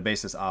have nothing to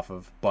base this off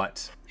of,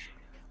 but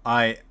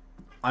I'm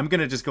going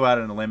to just go out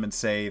on a limb and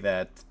say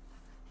that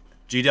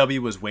GW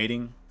was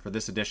waiting for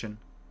this edition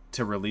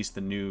to release the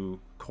new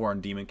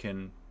Khorne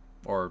Demonkin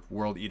or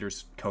World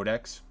Eaters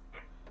Codex,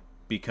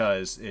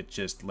 because it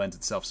just lends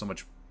itself so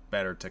much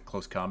better to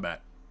close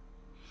combat.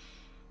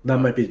 That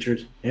might be the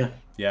truth. Yeah.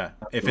 Yeah.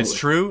 Absolutely. If it's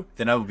true,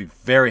 then I will be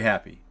very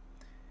happy.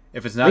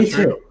 If it's not Me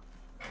true,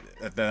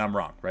 too. then I'm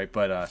wrong, right?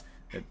 But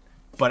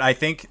I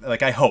think,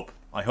 like, I hope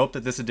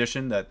that this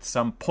edition, at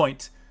some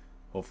point,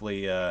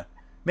 hopefully,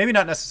 maybe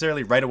not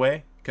necessarily right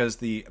away, because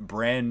the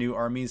brand new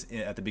armies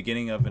at the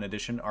beginning of an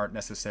edition aren't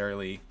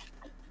necessarily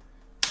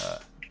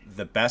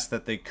the best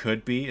that they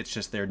could be. It's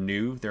just they're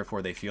new,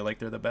 therefore they feel like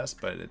they're the best.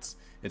 But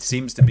it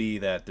seems to be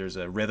that there's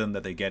a rhythm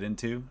that they get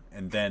into,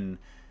 and then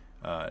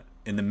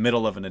in the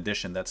middle of an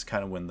edition, that's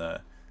kind of when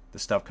the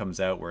stuff comes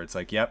out where it's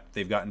like, yep,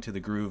 they've gotten to the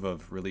groove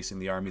of releasing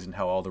the armies and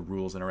how all the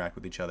rules interact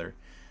with each other.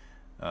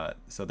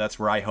 So that's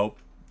where I hope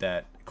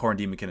that Khorne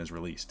Daemonkin is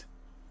released.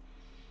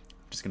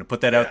 Just going to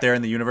put that out there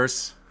in the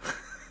universe.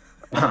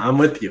 I'm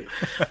with you.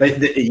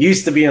 It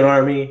used to be an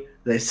army.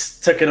 They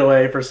took it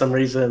away for some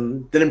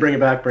reason. Didn't bring it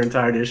back for an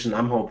entire edition.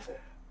 I'm hopeful.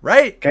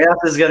 Right. Chaos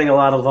is getting a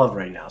lot of love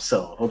right now,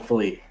 so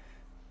hopefully.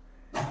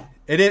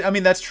 It is. I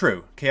mean, that's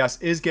true.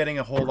 Chaos is getting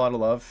a whole lot of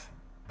love.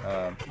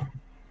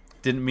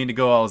 Didn't mean to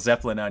go all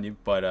Zeppelin on you,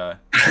 but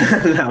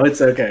no,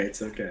 it's okay.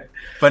 It's okay.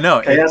 But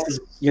no, Chaos is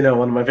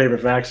one of my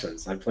favorite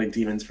factions. I've played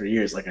demons for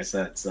years, like I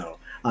said, so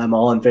I'm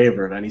all in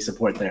favor of any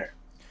support there.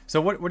 So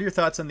what are your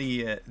thoughts on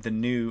the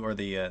new, or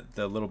the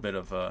little bit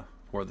of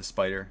War of the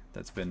Spider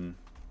that's been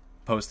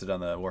posted on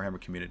the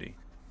Warhammer community?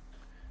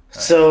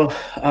 So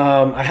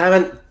I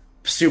haven't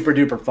super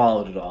duper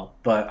followed it all,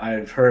 but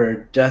I've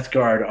heard Death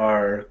Guard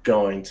are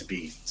going to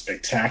be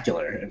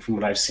spectacular, and from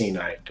what I've seen,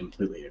 I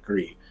completely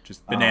agree.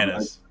 Just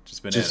bananas.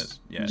 Just bananas.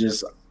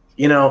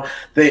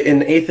 They in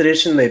 8th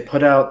edition they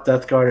put out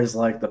Death Guard as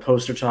like the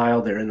poster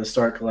child. They're in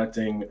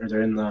the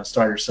they're in the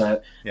starter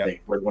set. Yep.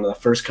 They were one of the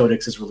first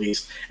codexes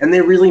released, and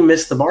they really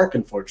missed the mark,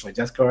 unfortunately.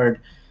 Death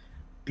Guard,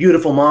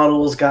 beautiful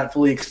models, got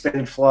fully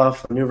expanded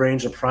fluff, a new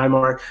range of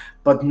Primarch,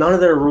 but none of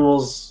their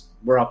rules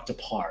were up to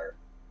par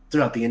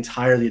throughout the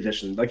entire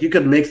edition. Like, you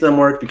could make them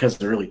work because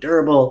they're really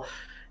durable.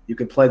 You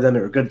could play them.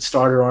 They're a good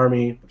starter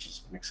army,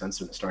 which makes sense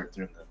when they start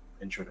through the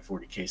intro to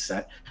 40k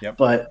set. Yep.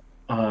 But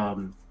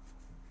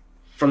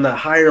from that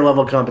higher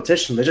level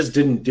competition, they just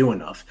didn't do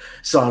enough.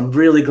 So I'm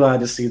really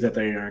glad to see that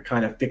they are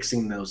kind of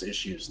fixing those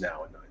issues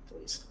now in 9th,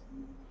 at least.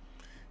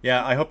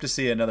 Yeah, I hope to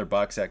see another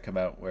box set come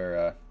out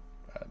where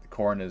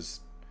Khorne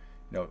is,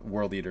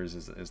 World Eaters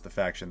is the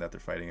faction that they're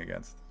fighting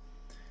against.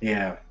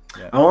 Yeah.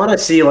 I want to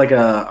see like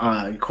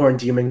a Khorne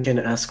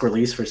Daemonkin-esque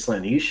release for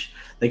Slaanesh.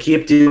 They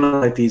keep doing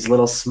like these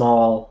little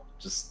small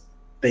just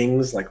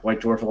things like White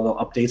Dwarf, little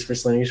updates for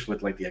Slaanesh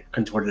with like the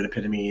contorted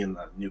epitome and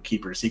the new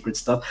Keeper secret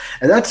stuff,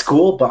 and that's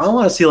cool. But I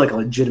want to see like a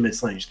legitimate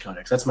Slaanesh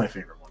codex. That's my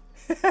favorite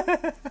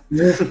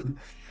one.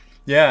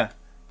 Yeah.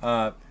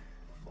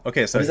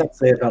 Okay. So what does that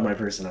say about my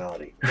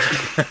personality?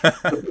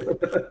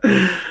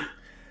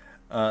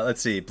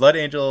 Let's see. Blood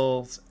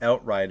Angels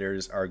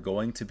Outriders are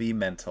going to be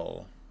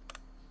mental.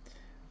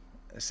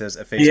 It says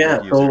a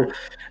Facebook user. So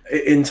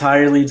it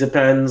entirely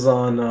depends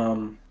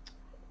on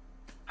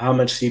how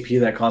much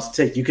CPU that costs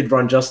to take. You could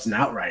run just an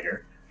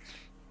Outrider,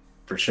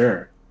 for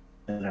sure,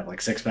 and have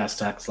like 6 fast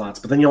attack slots.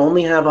 But then you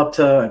only have up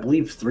to, I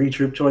believe, 3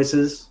 troop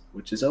choices,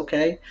 which is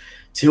okay.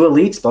 2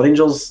 elites, Blood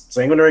Angels,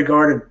 Sanguinary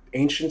Guard, and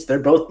Ancients, they're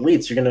both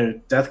elites. You're going to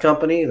Death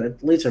Company, the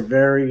elites are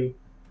very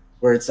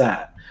where it's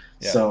at.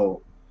 Yeah.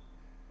 So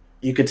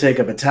you could take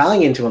a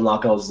battalion to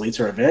unlock all those elites,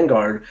 or a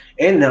Vanguard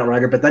and an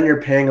Outrider, but then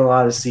you're paying a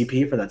lot of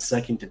CP for that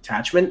second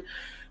detachment.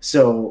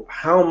 So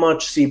how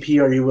much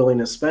CP are you willing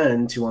to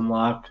spend to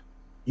unlock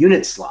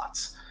unit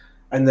slots?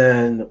 And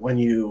then when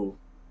you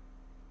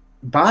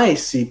spend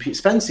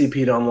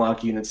CP to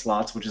unlock unit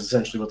slots, which is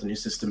essentially what the new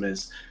system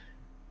is,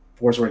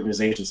 force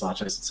organization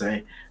slots, I should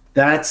say,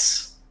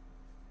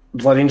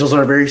 Blood Angels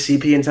are a very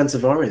CP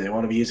intensive army. They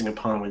want to be using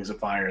Upon Wings of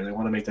Fire. They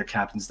want to make their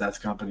captain's Death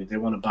Company. They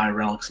want to buy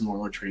relics and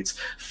warlord traits,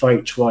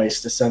 fight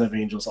twice, Descent of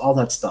Angels, all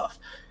that stuff.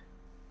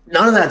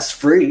 None of that's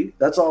free.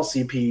 That's all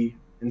CP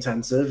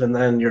intensive. And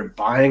then you're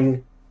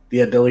buying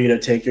the ability to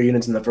take your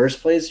units in the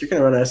first place. You're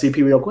going to run out of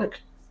CP real quick.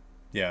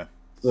 Yeah.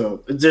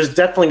 So there's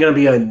definitely going to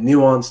be a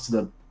nuance to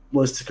the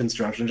list of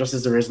construction, just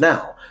as there is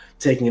now.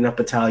 Taking enough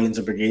battalions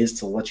or brigades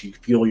to let you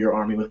fuel your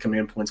army with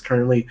command points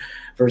currently,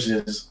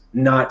 versus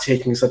not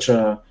taking such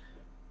a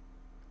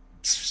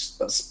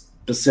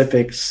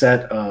specific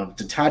set of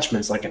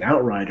detachments like an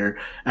Outrider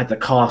at the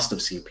cost of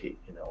CP.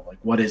 Like,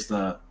 what is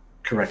the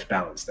correct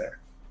balance there?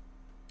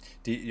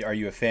 Are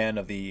you a fan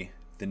of the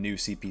new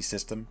CP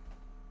system?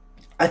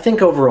 I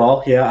think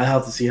overall, yeah, I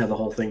have to see how the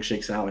whole thing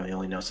shakes out. I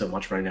only know so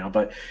much right now,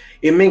 but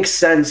it makes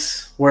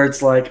sense where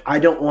it's like, I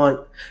don't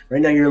want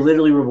right now. You're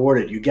literally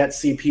rewarded. You get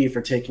CP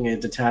for taking a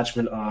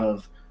detachment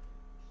of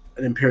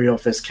an Imperial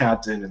Fist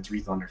captain and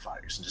 3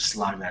 Thunderfighters and just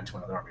slotting that into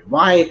another army.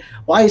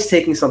 Why is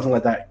taking something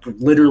like that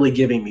literally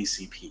giving me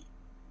CP?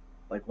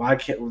 Like, why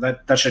can't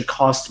that should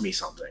cost me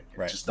something?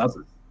 It just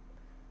doesn't.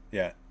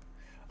 Yeah,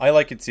 I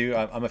like it too.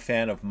 I'm a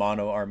fan of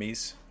mono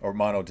armies, or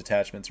mono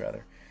detachments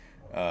rather.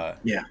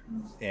 Yeah.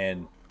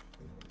 And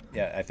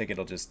yeah, I think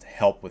it'll just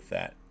help with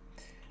that.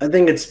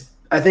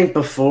 I think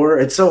before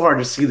it's so hard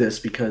to see this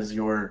because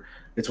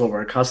it's what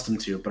we're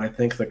accustomed to, but I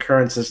think the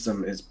current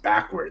system is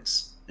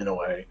backwards in a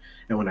way.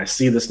 And when I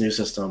see this new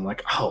system, I'm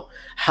like, oh,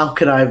 how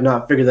could I have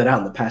not figured that out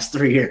in the past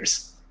 3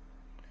 years?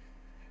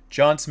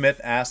 John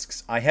Smith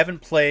asks, I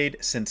haven't played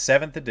since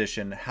 7th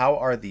edition. How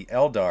are the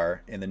Eldar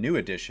in the new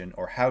edition,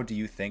 or how do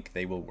you think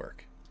they will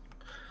work?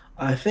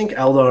 I think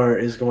Eldar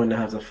is going to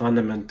have to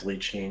fundamentally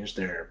change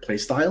their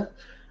playstyle.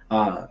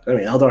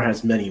 Eldar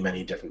has many,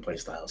 many different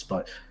playstyles,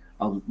 but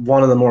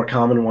one of the more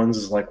common ones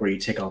is like where you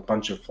take a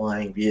bunch of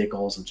flying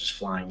vehicles and just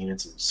flying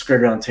units and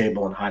skirt around the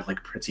table and hide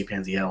like pretty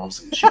pansy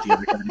elves and shoot the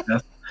other guy to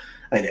death.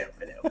 I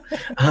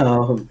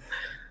know.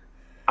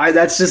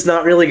 That's just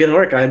not really going to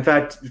work. In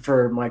fact,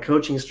 for my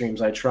coaching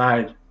streams, I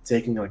tried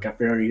taking like a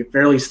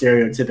fairly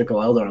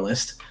stereotypical Eldar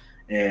list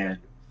and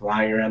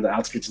flying around the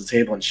outskirts of the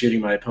table and shooting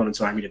my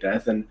opponent's army to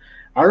death. And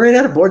I ran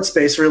out of board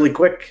space really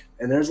quick,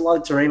 and there's a lot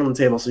of terrain on the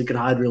table, so you could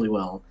hide really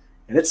well.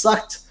 And it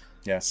sucked.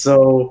 Yeah.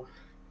 So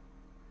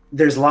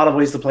there's a lot of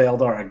ways to play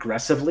Eldar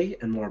aggressively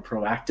and more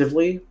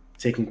proactively,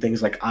 taking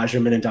things like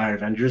Ajumin and Dire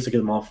Avengers to get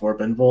them all 4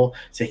 Binvol,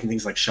 taking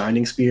things like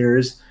Shining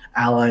Spears,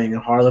 allying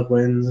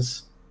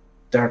Harlequins,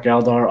 Dark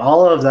Eldar.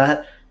 All of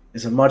that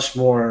is a much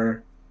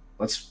more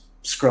let's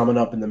scrum it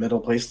up in the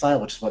middle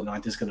playstyle, which is what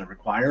Ninth is going to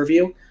require of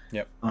you.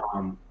 Yep.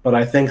 But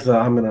I think that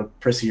I'm going to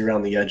prissy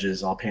around the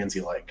edges, all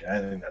pansy-like. I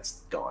think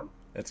that's gone.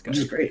 That's good. Which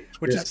is great.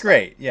 Which is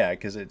great, yeah,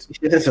 because it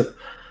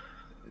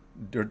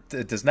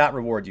does not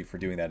reward you for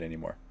doing that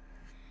anymore.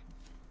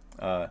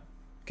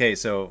 Okay,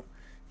 so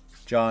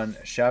John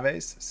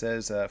Chavez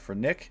says, for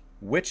Nick,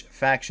 which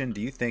faction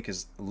do you think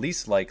is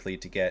least likely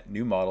to get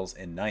new models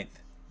in 9th?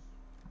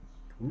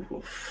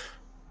 Oof.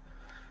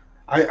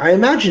 I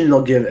imagine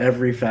they'll give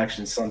every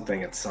faction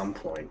something at some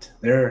point.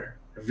 They're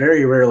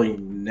very rarely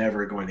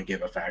never going to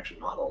give a faction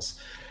models.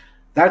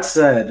 That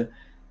said,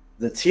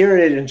 the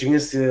Tyranid and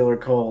Genius Stealer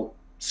Cult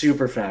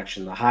super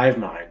faction, the Hive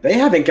Mind, they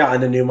haven't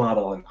gotten a new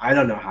model in I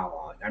don't know how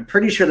long. I'm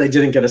pretty sure they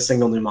didn't get a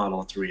single new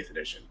model through 8th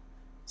edition.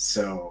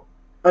 So,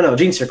 oh no,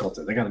 Gene Circle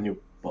did. They got a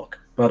new book.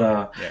 But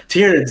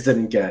Tyranids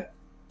didn't get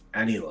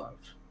any love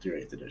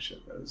through 8th edition.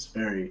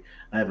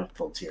 I have a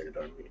full Tyranid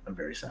army. I'm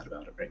very sad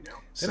about it right now.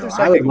 So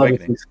I would love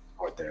to see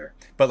support there.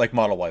 But like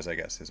model-wise, I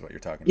guess, is what you're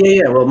talking about.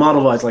 Yeah, well,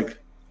 model-wise, like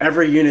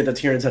every unit that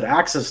Tyranids had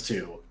access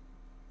to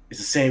is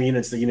the same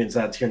units that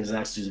Tyranids had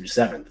access to through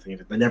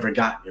 7th. They never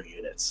got new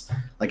units.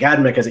 Like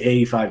Admech has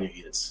 85 new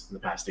units in the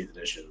past 8th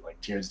edition.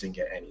 Like Tyranids didn't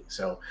get any.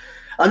 So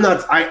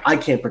I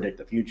can't predict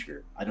the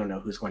future. I don't know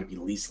who's going to be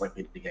least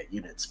likely to get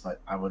units,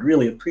 but I would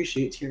really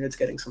appreciate Tyranids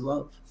getting some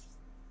love.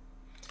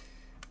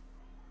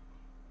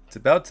 It's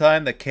about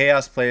time that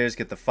Chaos players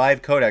get the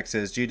 5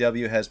 codexes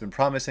GW has been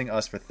promising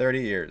us for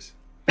 30 years.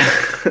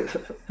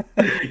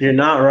 You're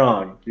not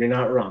wrong.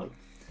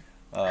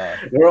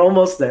 We're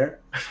almost there.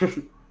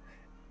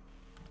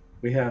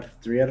 We have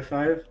 3 out of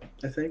 5,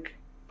 I think.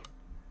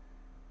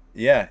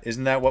 Yeah,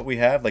 isn't that what we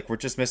have? Like, we're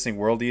just missing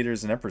World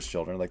Eaters and Emperor's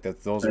Children. Like,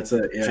 those are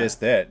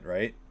just it,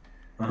 right?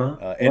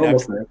 Uh-huh. We're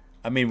almost there.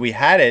 I mean, we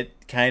had it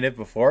kind of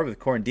before with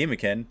Khorne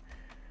Demakin,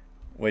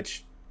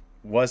 which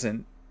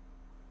wasn't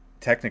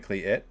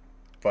technically it,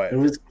 but... It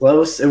was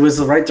close. It was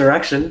the right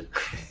direction.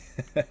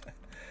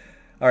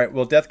 All right,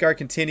 will Death Guard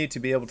continue to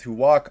be able to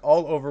walk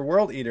all over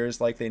World Eaters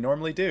like they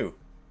normally do?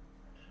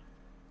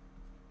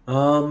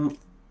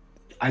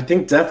 I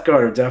think Death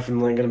Guard are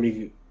definitely going to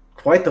be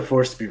quite the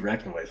force to be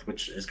reckoned with,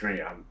 which is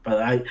great.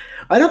 But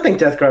I don't think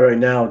Death Guard right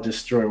now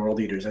destroy World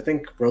Eaters. I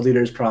think World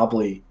Eaters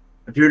probably,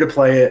 if you were to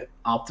play it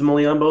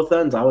optimally on both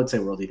ends, I would say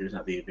World Eaters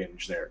have the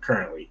advantage there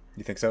currently.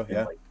 You think so?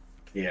 Yeah.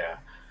 Yeah.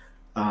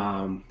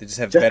 They just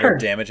have better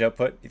damage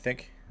output, you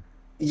think?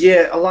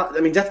 Yeah, a lot.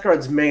 I mean, Death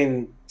Guard's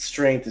main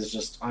strength is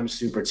just I'm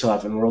super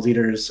tough, and World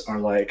Eaters are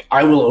like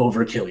I will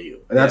overkill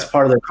you, and that's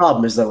part of their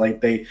problem is that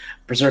like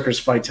Berserkers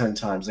fight 10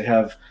 times. They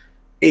have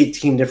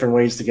 18 different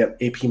ways to get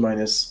AP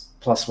minus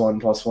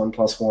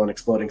 +1/+1/+1,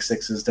 exploding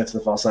 6s, Death to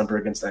the False Emperor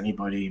against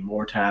anybody,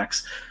 more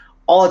attacks.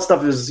 All that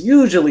stuff is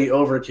usually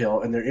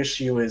overkill, and their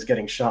issue is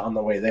getting shot on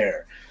the way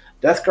there.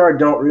 Death Guard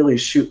don't really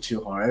shoot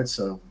too hard,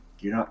 so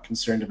you're not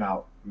concerned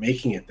about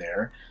making it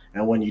there.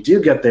 And when you do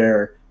get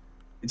there,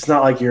 it's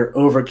not like you're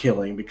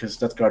overkilling because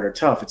Death Guard are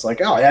tough. It's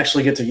like, oh, I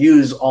actually get to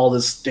use all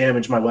this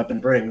damage my weapon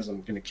brings.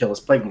 I'm going to kill this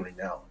Plague Marine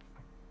now.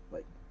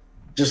 Like,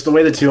 just the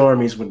way the two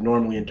armies would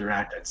normally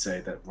interact, I'd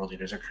say that World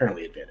Eaters are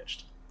currently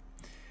advantaged.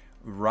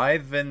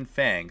 Riven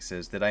Fang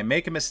says, did I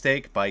make a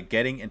mistake by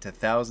getting into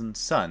Thousand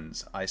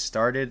Suns? I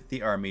started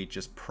the army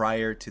just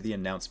prior to the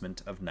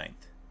announcement of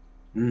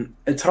 9th.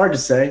 It's hard to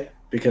say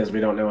because we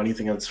don't know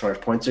anything as far as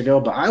points go,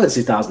 but I would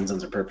say Thousand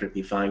Suns are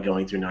perfectly fine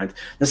going through 9th.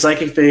 The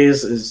Psychic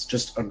Phase is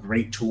just a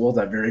great tool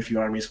that very few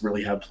armies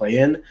really have play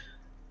in,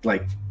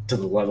 like to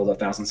the level that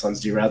Thousand Suns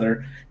do,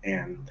 rather,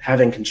 and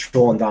having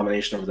control and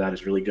domination over that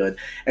is really good.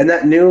 And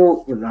that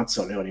new, well, not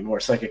so new anymore,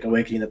 Psychic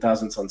Awakening that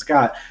Thousand Suns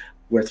got,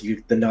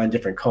 with the 9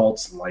 different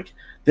cults, and like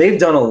they've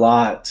done a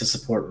lot to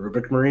support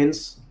Rubric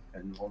Marines,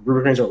 and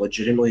Rubric Marines are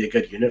legitimately a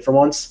good unit for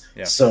once.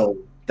 Yeah. So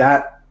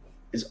that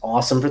is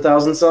awesome for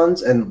Thousand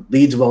Suns and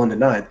leads well into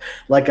ninth.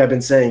 Like I've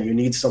been saying, you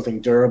need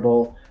something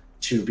durable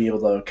to be able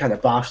to kind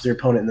of box your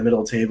opponent in the middle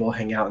of the table,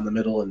 hang out in the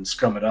middle, and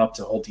scrum it up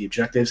to hold the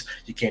objectives.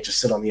 You can't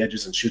just sit on the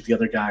edges and shoot the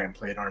other guy and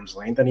play at arm's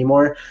length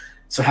anymore.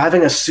 So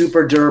having a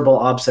super durable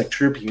OBSEC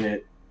troop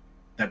unit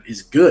that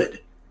is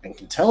good and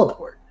can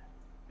teleport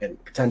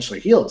and potentially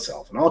heal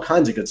itself and all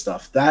kinds of good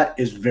stuff, that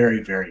is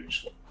very, very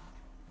useful.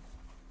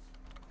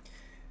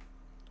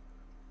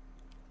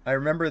 I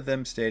remember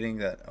them stating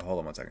that. Oh, hold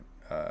on one second.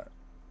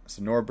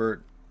 So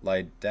Norbert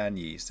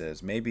Laidanyi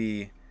says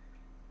maybe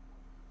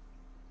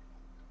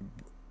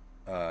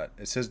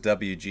it says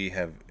WG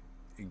have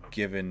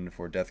given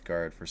for Death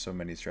Guard for so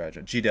many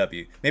stratagems.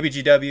 GW. Maybe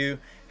GW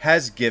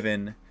has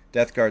given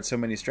Death Guard so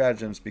many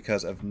stratagems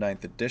because of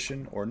 9th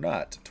edition or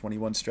not.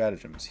 21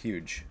 stratagems.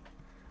 Huge.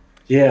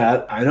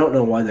 Yeah, I don't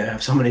know why they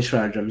have so many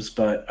stratagems,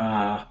 but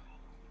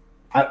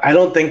I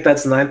don't think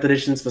that's 9th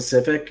edition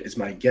specific, is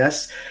my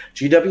guess.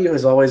 GW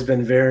has always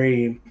been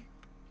very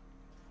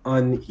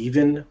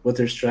uneven with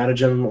their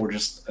stratagem or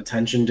just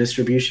attention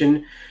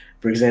distribution.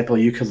 For example,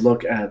 you could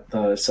look at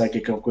the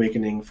Psychic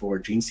Awakening for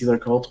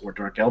Genestealer Cult or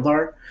Dark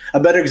Eldar. A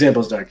better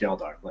example is Dark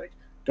Eldar. Like,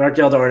 Dark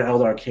Eldar and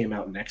Eldar came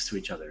out next to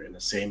each other in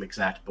the same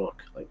exact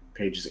book. Like,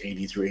 pages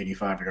 80 through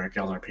 85 are Dark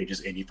Eldar,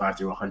 pages 85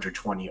 through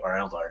 120 are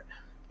Eldar.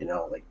 You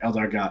know, like,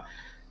 Eldar got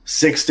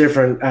 6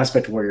 different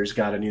Aspect Warriors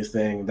got a new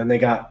thing. Then they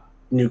got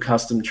new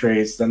custom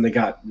traits. Then they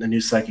got a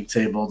new Psychic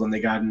table. Then they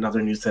got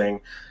another new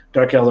thing.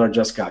 Dark Eldar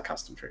just got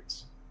custom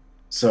traits.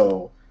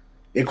 So,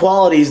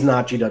 equality is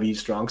not GW's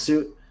strong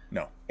suit.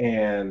 No.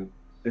 And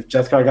if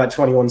Death Guard got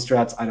 21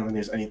 strats, I don't think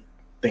there's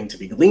anything to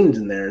be gleaned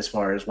in there as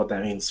far as what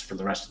that means for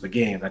the rest of the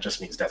game. That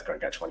just means Death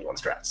Guard got 21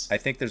 strats. I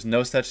think there's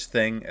no such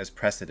thing as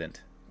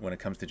precedent when it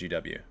comes to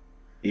GW.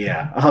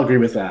 Yeah, I'll agree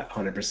with that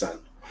 100%.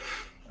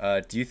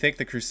 Do you think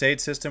the Crusade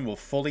system will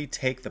fully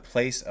take the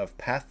place of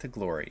Path to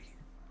Glory?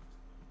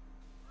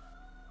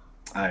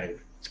 I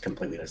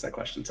completely missed that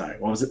question. Sorry.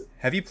 What was it?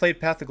 Have you played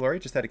Path to Glory?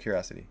 Just out of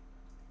curiosity.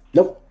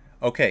 Nope.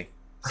 Okay.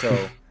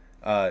 So,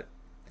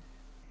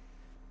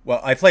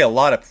 well, I play a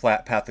lot of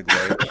Path to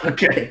Glory.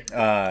 Okay.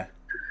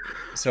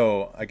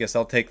 So I guess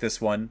I'll take this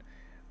one.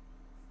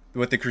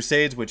 With the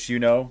Crusades, which you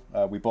know,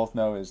 we both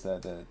know, is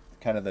the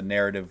kind of the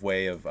narrative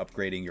way of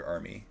upgrading your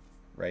army,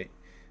 right?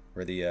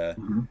 Where the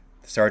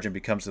sergeant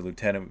becomes the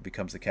lieutenant,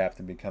 becomes the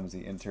captain, becomes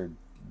the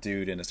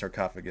dude in a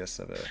sarcophagus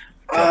of a.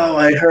 Oh,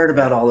 I heard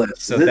about all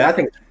this. So I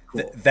think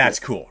cool. That's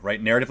cool,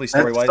 right? Narratively,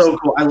 story-wise. That's so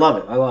cool. I love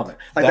it.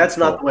 Like, that's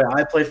not cool. the way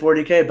I play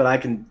 40K, but I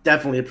can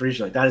definitely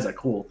appreciate that is a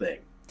cool thing.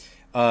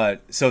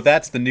 So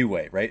that's the new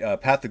way, right?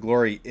 Path to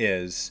Glory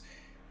is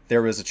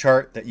there was a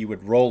chart that you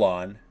would roll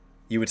on.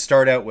 You would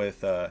start out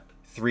with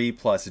 3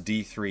 plus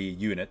D3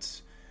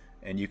 units,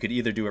 and you could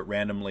either do it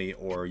randomly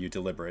or you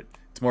deliberate.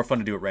 It's more fun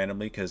to do it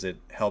randomly because it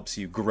helps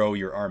you grow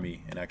your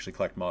army and actually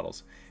collect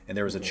models. And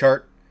there was a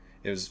chart.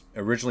 It was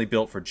originally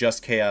built for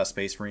just Chaos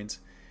Space Marines.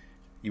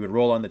 You would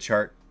roll on the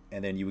chart,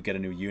 and then you would get a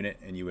new unit,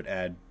 and you would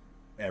add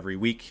every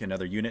week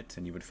another unit,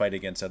 and you would fight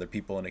against other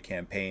people in a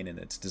campaign, and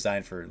it's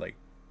designed for like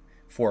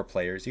 4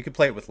 players. You could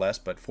play it with less,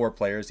 but 4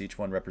 players, each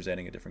one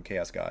representing a different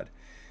Chaos God.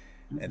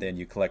 And then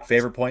you collect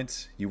favor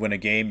points. You win a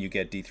game, you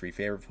get D3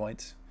 favor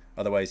points.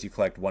 Otherwise, you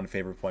collect 1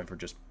 favor point for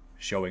just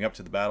showing up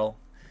to the battle.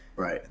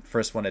 Right.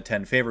 First one at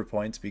 10 favor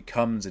points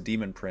becomes a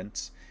Demon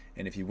Prince,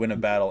 and if you win a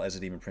battle as a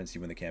Demon Prince, you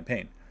win the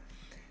campaign.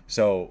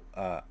 So,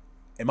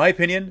 in my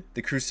opinion,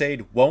 the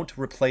Crusade won't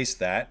replace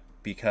that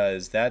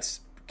because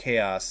that's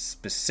Chaos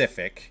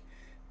specific.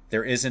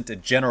 There isn't a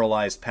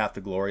generalized Path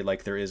to Glory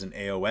like there is in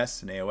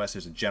AOS. In AOS,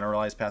 there's a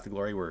generalized Path to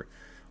Glory where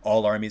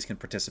all armies can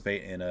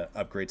participate in an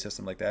upgrade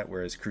system like that,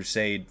 whereas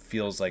Crusade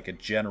feels like a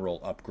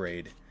general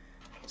upgrade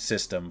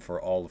system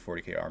for all the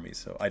 40k armies.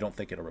 So I don't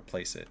think it'll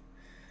replace it.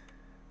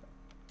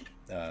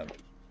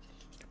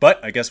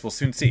 But I guess we'll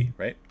soon see,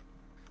 right?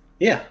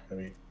 Yeah. I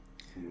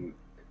mean,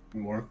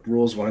 more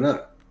rules, why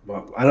not?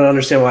 Well, I don't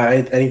understand why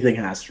anything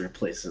has to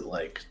replace it.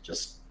 Like,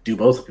 just do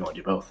both if you want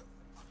to do both.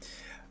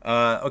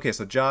 Okay,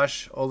 so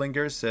Josh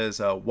Olinger says,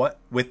 "What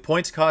with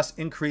points cost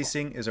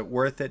increasing, is it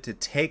worth it to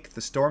take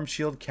the Storm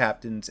Shield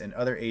captains and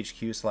other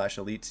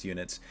HQ/elites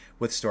units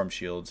with Storm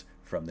Shields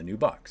from the new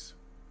box?"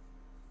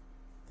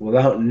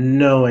 Without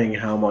knowing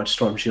how much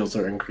Storm Shields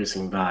are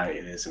increasing by,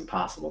 it is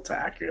impossible to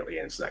accurately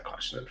answer that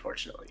question,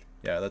 unfortunately.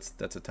 Yeah,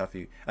 that's a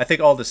toughie. I think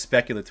all the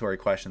speculatory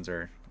questions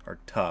are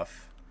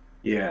tough.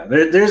 Yeah,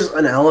 there's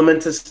an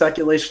element to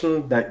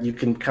speculation that you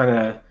can kind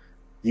of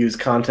use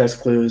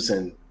context clues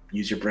and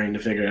use your brain to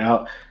figure it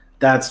out.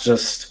 That's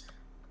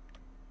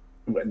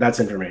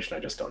information I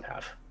just don't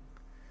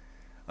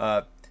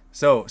have.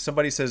 So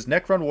somebody says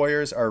Necron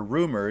Warriors are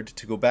rumored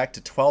to go back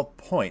to 12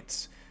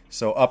 points,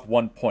 so up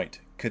 1 point.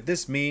 Could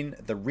this mean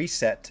the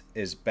reset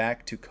is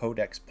back to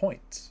Codex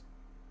points?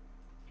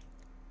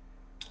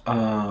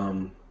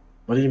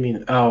 What do you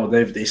mean? Oh,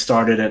 they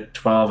started at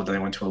 12 and then they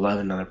went to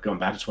 11 and they're going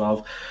back to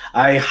 12.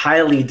 I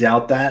highly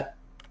doubt that.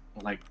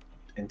 Like,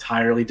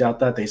 entirely doubt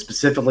that. They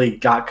specifically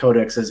got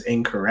Codex as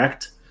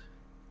incorrect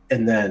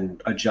and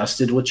then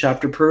adjusted with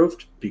chapter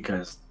proved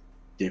because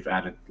they've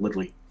added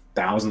literally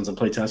thousands of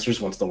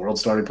playtesters once the world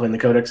started playing the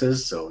codexes,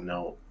 so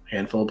no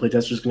handful of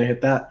playtesters going to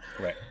hit that.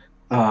 Right.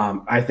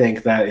 I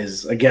think that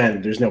is,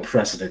 again, there's no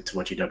precedent to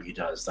what GW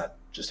does. That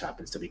just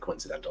happens to be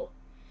coincidental.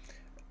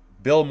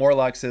 Bill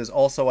Morlock says,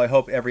 also, I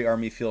hope every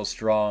army feels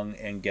strong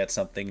and gets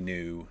something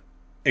new,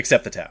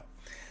 except the Tau.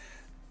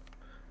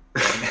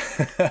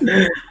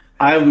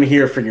 I'm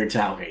here for your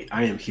Tau hate.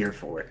 I am here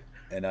for it.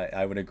 And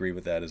I would agree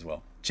with that as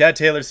well. Chad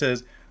Taylor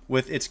says,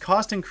 with its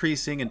cost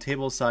increasing and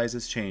table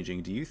sizes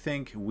changing, do you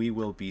think we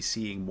will be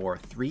seeing more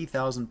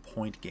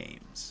 3,000-point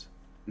games?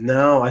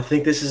 No, I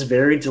think this is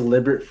very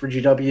deliberate for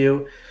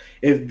GW.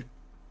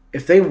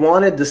 If they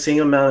wanted the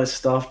same amount of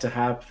stuff to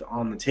have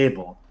on the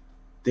table,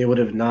 they would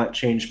have not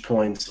changed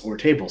points or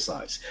table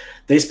size.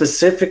 They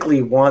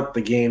specifically want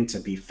the game to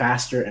be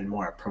faster and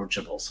more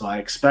approachable. So I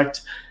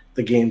expect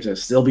the game to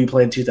still be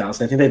played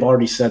 2,000. I think they've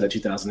already said that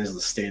 2,000 is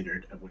the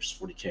standard, which is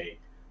 40K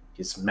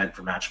is meant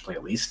for match play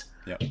at least.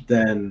 Yep.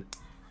 Then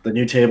the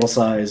new table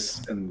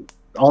size and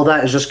all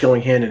that is just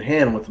going hand in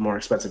hand with the more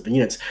expensive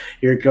units.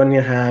 You're going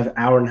to have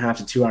 1.5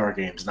 to 2 hour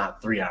games,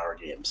 not 3 hour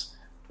games,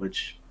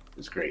 which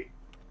is great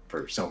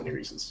for so many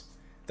reasons.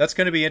 That's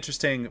going to be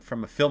interesting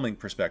from a filming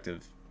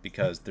perspective,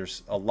 because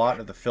there's a lot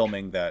of the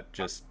filming that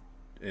just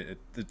the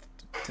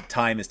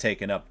time is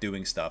taken up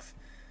doing stuff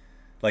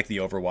like the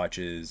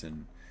Overwatches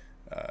and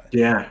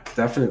yeah,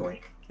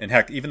 definitely. And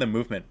heck, even the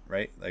movement,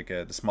 right? Like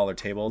the smaller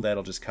table,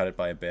 that'll just cut it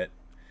by a bit.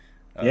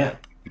 Yeah.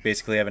 You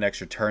basically have an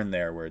extra turn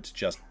there where it's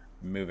just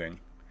moving.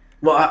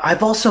 Well,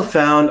 I've also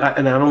found,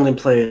 and I haven't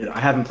played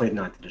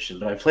 9th edition,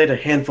 but I played a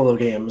handful of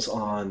games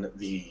on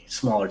the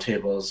smaller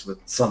tables with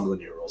some of the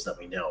new rules that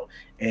we know.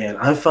 And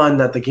I find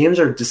that the games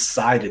are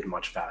decided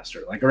much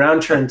faster. Like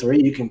around turn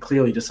 3, you can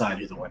clearly decide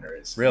who the winner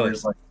is. Really?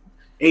 Whereas like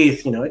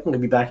 8th, it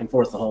can be back and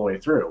forth the whole way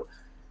through.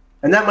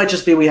 And that might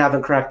just be we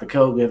haven't cracked the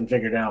code. We haven't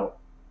figured out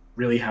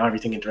really how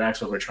everything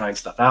interacts when we're trying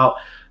stuff out.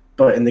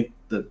 But in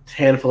the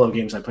handful of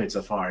games I played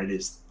so far,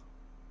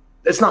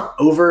 it's not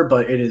over,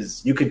 but it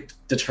is. You could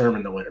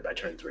determine the winner by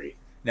turn 3.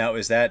 Now,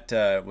 was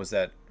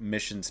that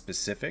mission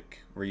specific?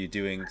 Were you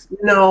doing?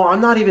 No,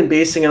 I'm not even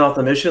basing it off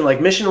the mission. Like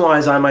mission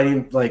wise, I might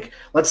even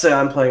let's say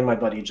I'm playing my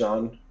buddy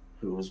John,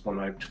 who was one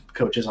of my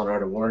coaches on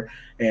Art of War,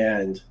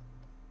 and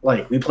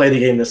we played the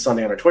game this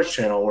Sunday on our Twitch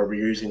channel where we're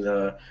using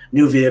the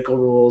new vehicle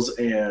rules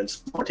and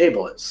small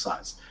table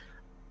size.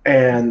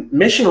 And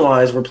mission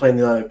wise, we're playing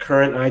the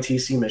current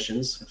ITC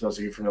missions, if those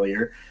of you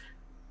familiar.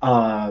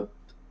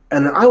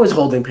 And I was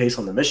holding pace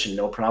on the mission,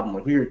 no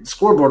problem.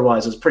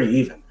 Scoreboard-wise, it was pretty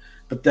even.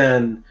 But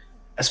then,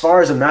 as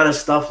far as amount of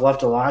stuff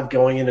left alive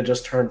going into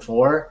just turn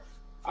 4,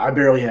 I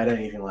barely had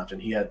anything left,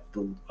 and he had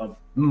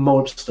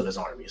most of his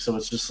army. So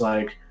it's just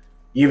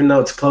even though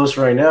it's close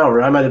right now,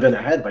 or I might have been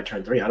ahead by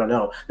turn 3, I don't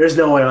know. There's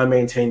no way I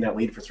maintain that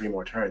lead for 3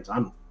 more turns.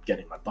 I'm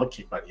getting my butt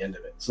kicked by the end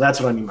of it. So that's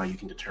what I mean by you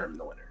can determine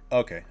the winner.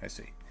 Okay, I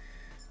see.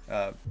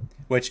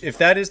 Which, if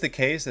that is the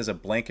case as a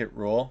blanket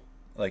rule,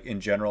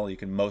 in general, you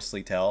can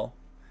mostly tell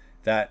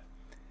that,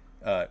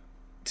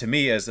 to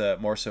me, as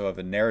more so of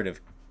a narrative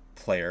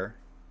player,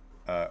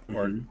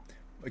 or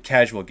a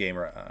casual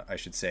gamer, I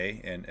should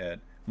say, and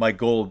my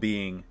goal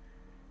being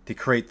to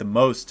create the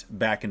most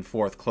back and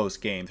forth close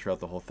game throughout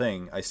the whole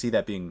thing, I see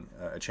that being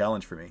a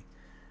challenge for me.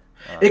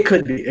 It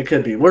could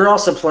be. We're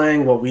also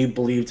playing what we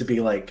believe to be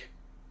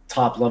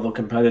top level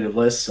competitive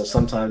lists, so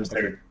sometimes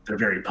they're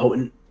very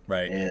potent,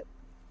 right? And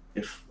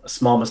if a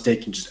small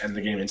mistake can just end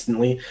the game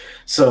instantly.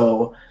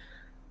 So,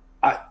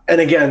 and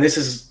again, this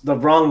is the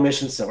wrong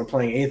mission set. We're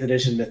playing 8th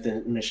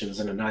edition missions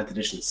in a 9th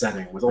edition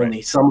setting with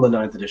only some of the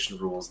 9th edition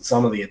rules and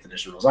some of the 8th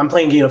edition rules. I'm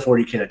playing a game of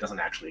 40K that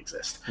doesn't actually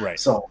exist. Right.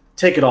 So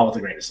take it all with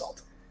a grain of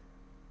salt.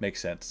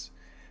 Makes sense.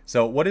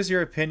 So what is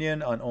your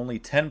opinion on only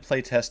 10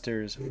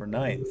 playtesters for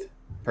 9th?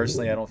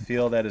 Personally, I don't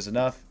feel that is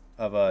enough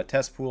of a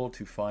test pool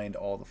to find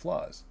all the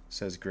flaws,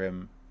 says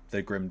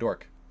the Grim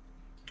Dork.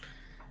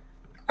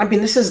 I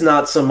mean, this is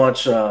not so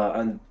much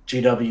a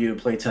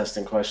GW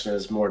playtesting question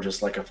as more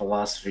just a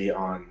philosophy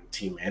on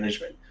team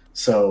management.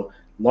 So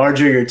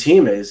larger your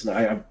team is, and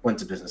I went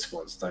to business school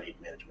and studied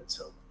management,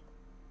 so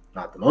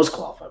not the most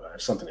qualified, but I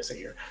have something to say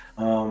here.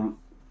 A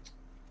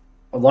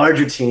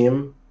larger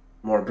team,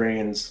 more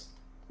brains,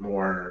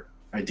 more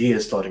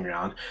ideas floating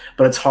around,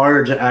 but it's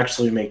harder to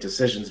actually make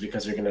decisions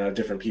because you're going to have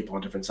different people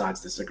on different sides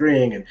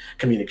disagreeing, and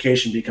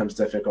communication becomes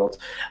difficult.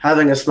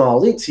 Having a small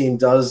elite team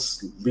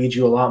does lead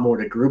you a lot more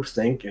to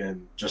groupthink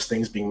and just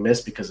things being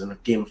missed, because in a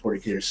game of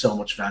 40K there's so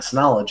much vast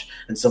knowledge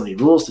and so many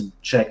rules to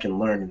check and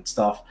learn and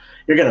stuff.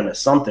 You're going to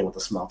miss something with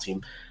a small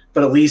team,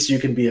 but at least you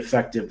can be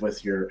effective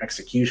with your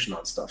execution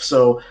on stuff.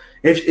 So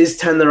is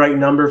 10 the right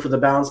number for the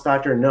balance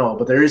factor? No,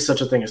 but there is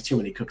such a thing as too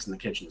many cooks in the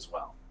kitchen as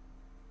well.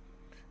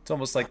 It's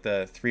almost like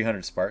the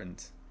 300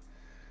 Spartans.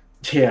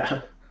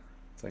 Yeah.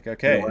 It's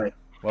okay, no,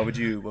 what would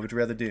you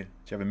rather do? Do you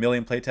have 1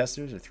 million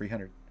playtesters or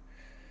 300?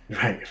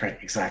 Right,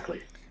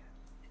 exactly.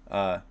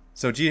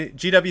 So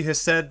GW has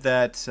said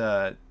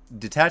that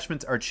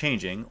detachments are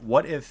changing.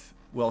 What if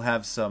we'll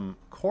have some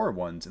core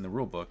ones in the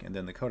rulebook, and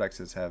then the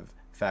codexes have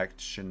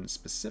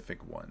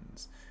faction-specific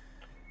ones?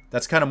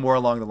 That's kind of more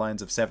along the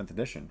lines of 7th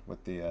edition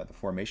with the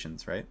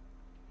formations, right?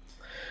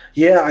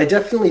 Yeah, I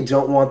definitely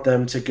don't want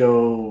them to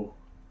go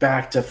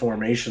back to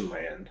Formation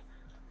Land.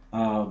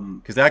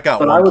 Because that got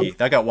But I would wonky.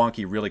 That got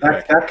wonky really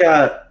that, quick. that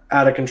got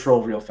out of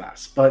control real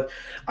fast. But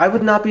I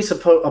would not be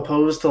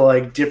opposed to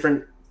like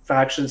different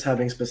factions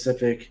having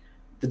specific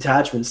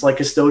detachments, like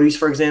Custodes,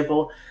 for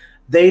example.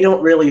 They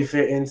don't really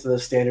fit into the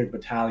standard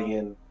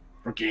battalion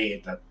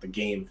brigade that the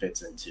game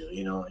fits into.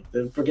 You know, like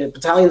the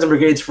battalions and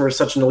brigades for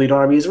such an elite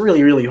army is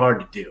really, really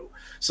hard to do.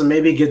 So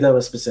maybe give them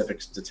a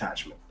specific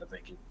detachment that they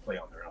can play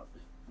on their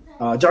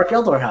own. Dark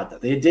Eldar had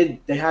that.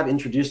 They have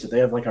introduced it. They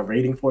have like a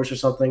raiding force or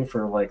something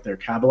for like their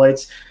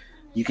Kabalites.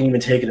 You can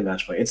even take it in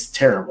match play. It's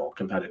terrible,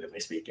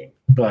 competitively speaking,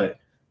 but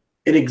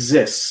it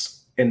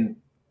exists. And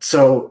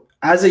so,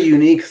 as a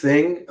unique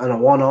thing and a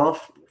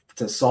one-off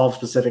to solve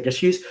specific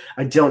issues,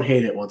 I don't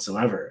hate it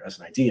whatsoever as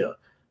an idea.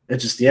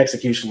 It's just the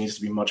execution needs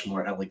to be much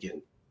more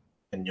elegant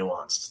and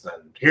nuanced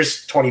than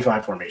here's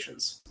 25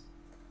 formations.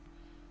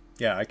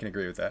 Yeah, I can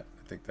agree with that.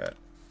 I think that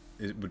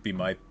it would be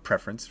my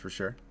preference for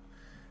sure.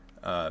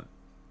 Let's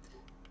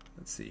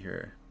see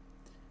here.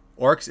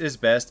 Orcs is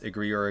best.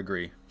 Agree or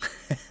agree?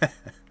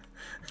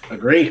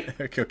 Agree.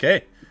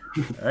 Okay.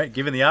 All right.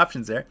 Given the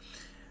options there.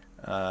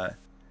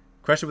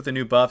 Question with the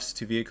new buffs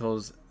to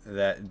vehicles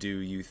that do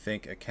you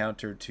think a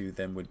counter to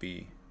them would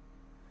be?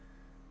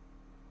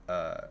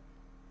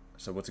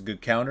 So what's a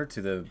good counter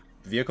to the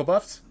vehicle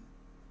buffs?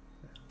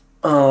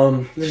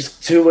 There's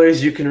two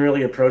ways you can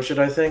really approach it,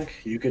 I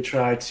think. You could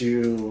try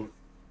to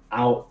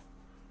outlive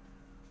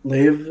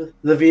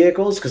the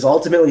vehicles, because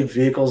ultimately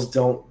vehicles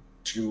don't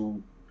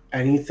do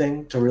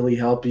anything to really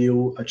help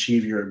you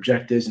achieve your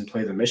objectives and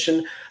play the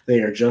mission. They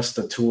are just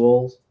a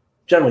tool,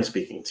 generally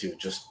speaking, to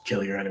just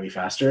kill your enemy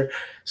faster.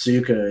 So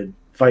you could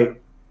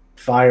fight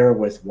fire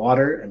with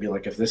water and be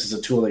like, if this is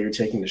a tool that you're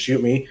taking to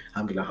shoot me,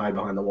 I'm going to hide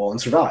behind the wall and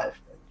survive.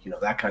 You know,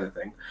 that kind of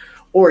thing.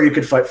 Or you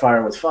could fight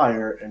fire with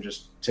fire and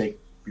just take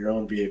your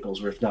own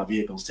vehicles, or if not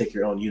vehicles, take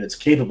your own units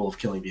capable of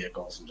killing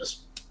vehicles and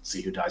just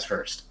see who dies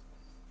first.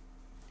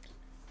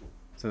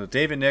 So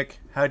Dave and Nick,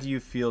 how do you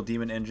feel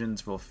demon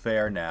engines will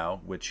fare now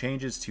with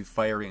changes to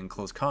firing in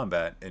close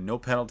combat and no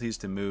penalties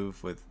to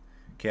move with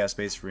Chaos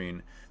Space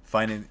Marine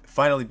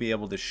finally be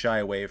able to shy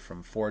away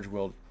from Forge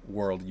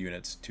World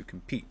units to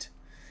compete?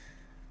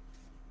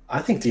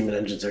 I think demon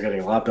engines are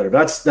getting a lot better.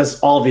 That's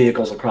all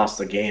vehicles across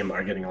the game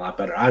are getting a lot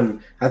better.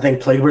 I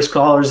think Plague Wars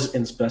Crawlers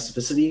in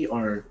specificity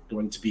are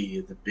going to be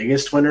the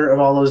biggest winner of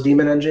all those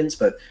demon engines,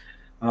 but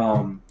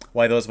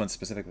why those ones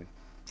specifically?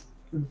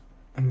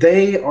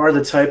 They are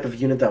the type of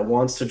unit that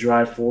wants to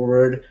drive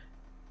forward,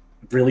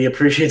 really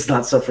appreciates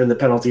not suffering the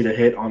penalty to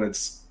hit on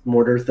its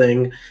mortar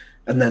thing,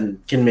 and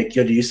then can make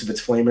good use of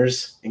its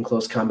flamers in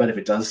close combat if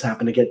it does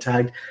happen to get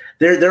tagged.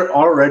 They're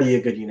already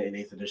a good unit in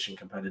 8th edition,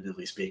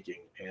 competitively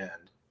speaking, and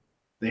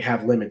they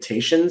have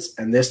limitations,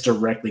 and this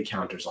directly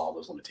counters all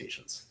those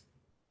limitations.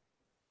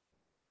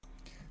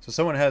 So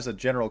someone has a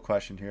general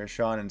question here.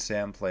 Sean and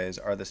Sam plays,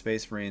 are the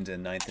Space Marines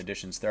in 9th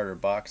edition starter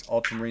box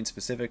Ultramarine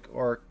specific,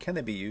 or can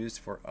they be used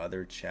for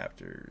other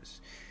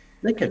chapters?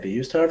 They can be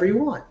used however you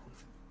want.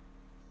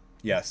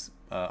 Yes.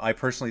 I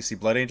personally see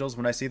Blood Angels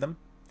when I see them.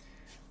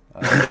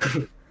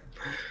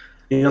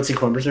 You don't see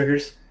Corn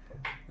Berserkers?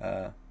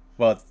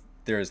 Well,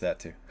 there is that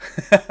too.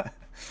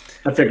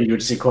 I figured you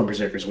would see Corn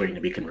Berserkers waiting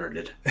to be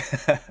converted.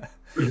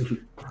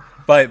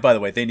 By the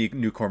way, they need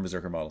new Corn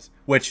Berserker models,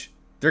 which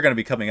they're going to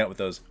be coming out with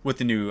those with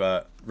the new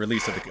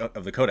release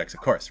of the Codex, of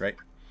course, right?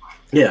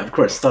 Yeah, of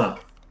course. Stop.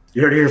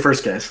 You heard it here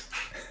first, guys.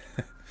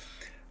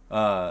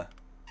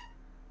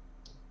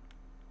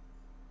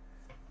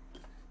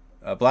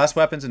 Blast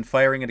weapons and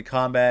firing into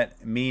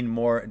combat mean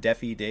more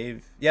Defi,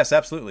 Dave? Yes,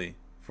 absolutely.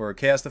 For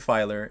Chaos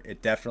Defiler,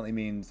 it definitely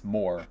means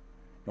more.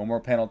 No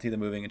more penalty to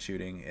moving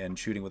and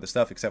shooting with the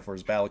stuff except for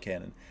his battle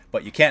cannon.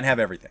 But you can't have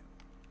everything.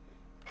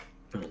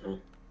 Mm-hmm.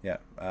 Yeah.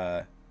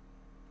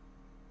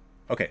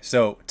 Okay,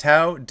 so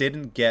Tau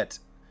didn't get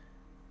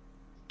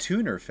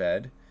tuner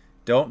fed.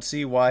 Don't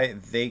see why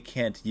they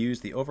can't use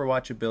the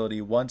Overwatch ability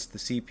once the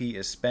CP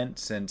is spent,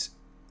 since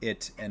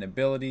it's an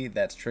ability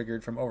that's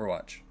triggered from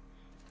Overwatch.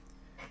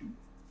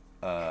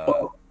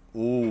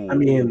 Ooh. I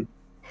mean,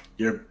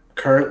 you're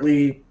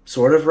currently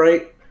sort of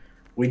right.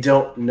 We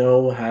don't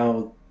know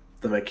how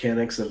the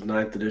mechanics of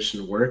 9th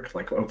edition work.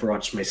 Like,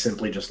 Overwatch may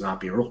simply just not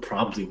be a rule.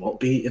 Probably won't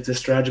be if this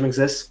stratagem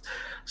exists.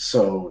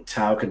 So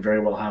Tau could very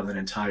well have an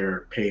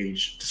entire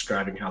page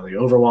describing how they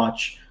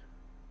Overwatch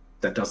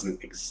that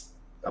doesn't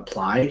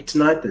apply to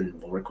 9th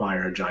and will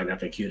require a giant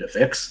FAQ to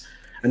fix.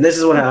 And this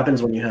is what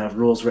happens when you have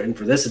rules written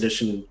for this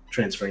edition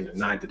transferring to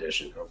 9th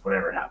edition, or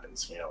whatever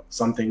happens. You know,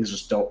 some things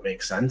just don't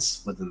make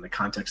sense within the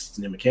context of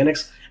the new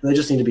mechanics, and they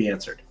just need to be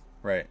answered.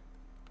 Right.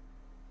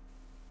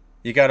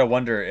 You got to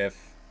wonder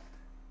if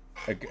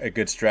a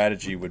good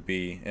strategy would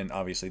be, and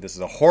obviously this is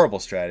a horrible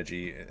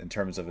strategy in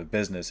terms of a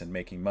business and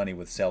making money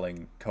with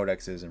selling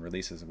codexes and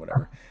releases and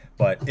whatever,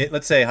 but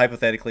let's say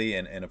hypothetically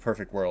in a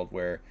perfect world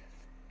where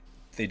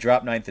they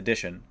drop 9th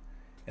edition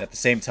and at the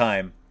same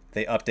time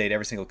they update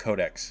every single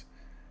codex,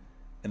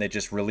 and they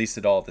just released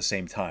it all at the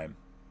same time,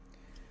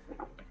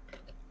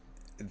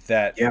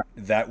 that Yeah.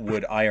 that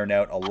would iron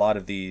out a lot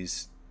of the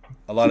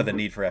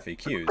need for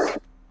FAQs.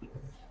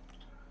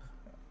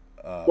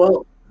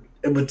 Well,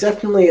 it would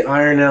definitely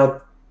iron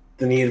out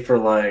the need for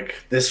like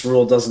this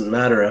rule doesn't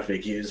matter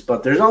FAQs,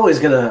 but there's always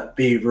gonna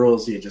be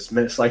rules you just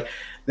miss. Like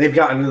they've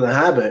gotten in the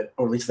habit,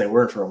 or at least they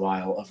were for a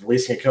while, of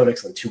releasing a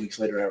codex and 2 weeks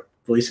later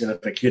releasing an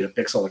FAQ to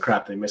fix all the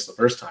crap they missed the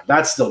first time.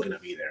 That's still gonna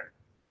be there,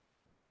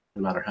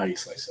 no matter how you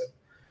slice it.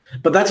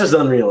 But that's just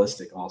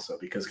unrealistic, also,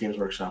 because Games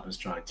Workshop is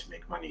trying to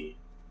make money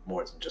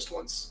more than just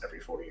once every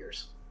 4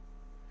 years.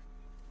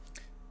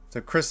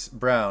 So Chris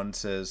Brown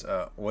says,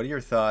 what are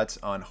your thoughts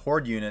on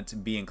horde units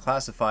being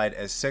classified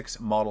as 6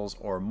 models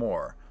or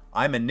more?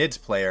 I'm a NIDS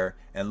player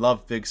and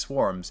love big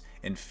swarms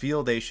and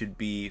feel they should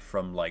be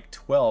from like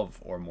 12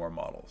 or more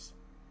models.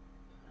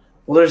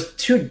 Well, there's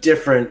 2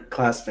 different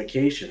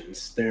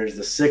classifications. There's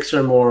the 6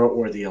 or more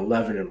or the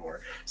 11 or more.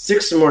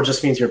 6 or more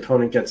just means your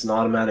opponent gets an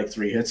automatic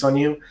 3 hits on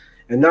you.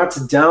 And not to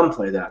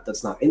downplay that,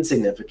 that's not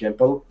insignificant,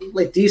 but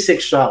like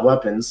D6 shot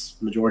weapons,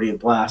 majority of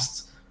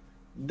blasts,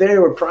 they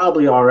were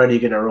probably already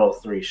going to roll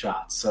 3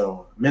 shots.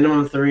 So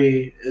minimum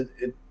 3,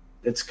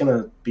 it's going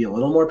to be a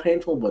little more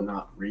painful, but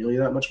not really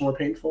that much more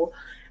painful.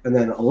 And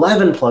then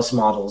 11 plus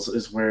models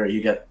is where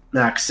you get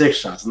max 6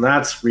 shots, and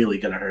that's really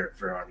going to hurt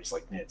for armies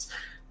like NIDS.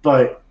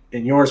 But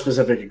in your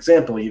specific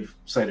example, you've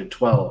cited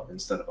 12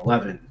 instead of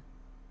 11.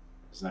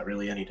 Is that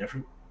really any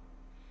different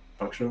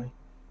functionally?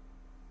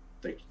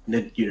 Like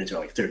NID units are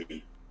like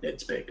 30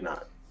 NIDs big,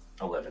 not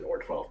 11 or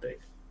 12 big.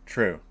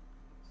 True,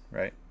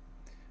 right?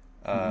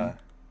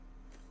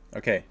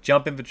 Okay,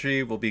 jump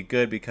infantry will be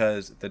good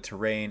because the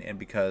terrain and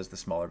because the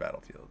smaller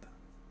battlefield.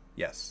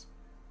 Yes.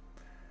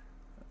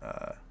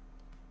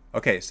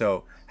 Okay,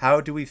 so how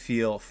do we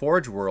feel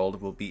Forge World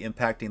will be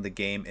impacting the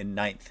game in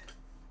 9th?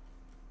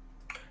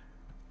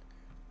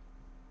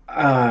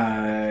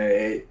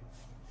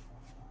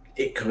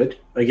 It could.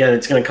 Again,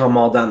 it's going to come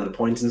all down to the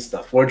points and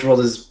stuff. Forge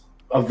World is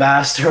a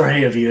vast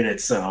array of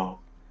units, so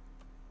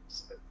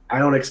I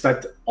don't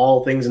expect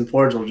all things in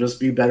Forge will just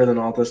be better than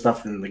all the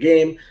stuff in the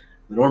game,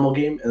 the normal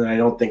game, and I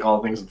don't think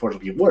all things in Forge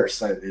will be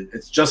worse.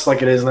 It's just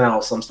like it is now.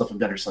 Some stuff will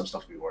be better, some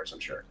stuff will be worse, I'm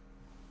sure.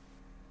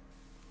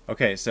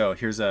 Okay, so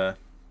here's a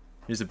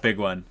big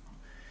one.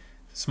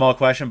 Small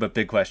question, but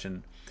big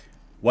question.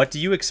 What do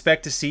you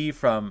expect to see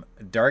from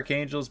Dark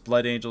Angels,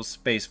 Blood Angels,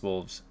 Space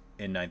Wolves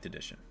in 9th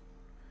edition?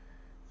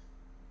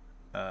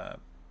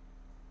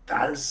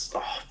 That is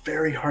a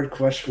very hard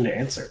question to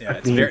answer. Yeah,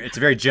 it's a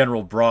very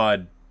general,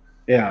 broad.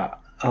 Yeah.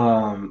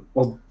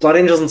 Well, Blood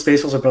Angels and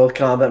Space Wolves are both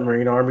combat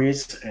marine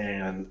armies,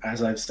 and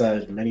as I've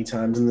said many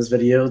times in this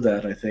video,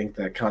 that I think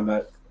that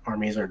combat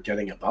armies are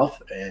getting a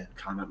buff, and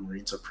combat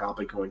marines are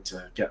probably going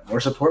to get more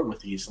support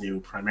with these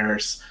new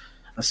Primaris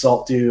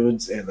assault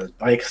dudes and the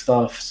bike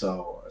stuff.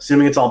 So,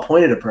 assuming it's all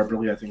pointed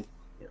appropriately, I think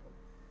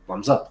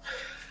thumbs up.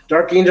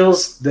 Dark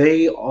Angels,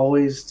 they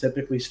always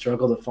typically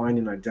struggle to find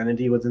an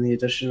identity within the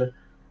edition.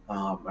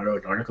 I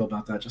wrote an article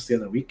about that just the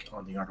other week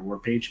on the Art of War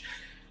page.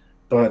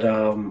 But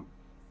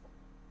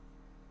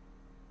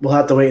we'll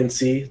have to wait and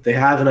see. They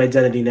have an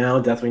identity now.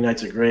 Deathwing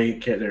Knights are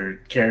great. Their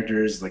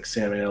characters like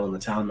Samuel and the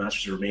Talon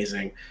Masters are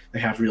amazing. They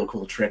have real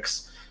cool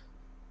tricks.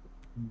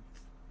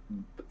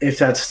 If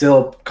that's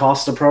still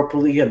cost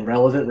appropriately and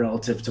relevant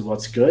relative to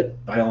what's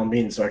good, by all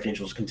means, Dark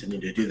Angels continue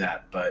to do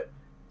that. But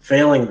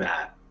failing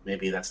that,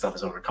 maybe that stuff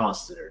is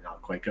overcosted or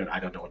not quite good. I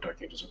don't know what Dark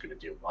Angels are going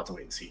to do. We'll have to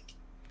wait and see.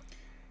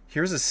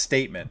 Here's a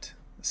statement.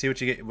 See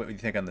what you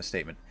think on the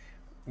statement.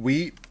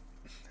 We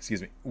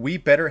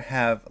better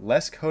have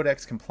less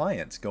codex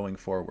compliance going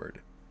forward.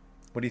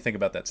 What do you think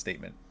about that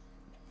statement?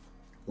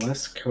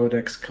 Less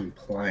codex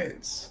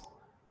compliance.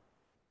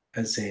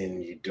 As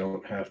in you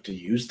don't have to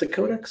use the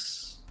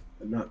codex?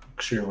 I'm not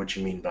sure what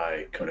you mean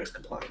by codex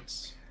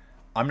compliance.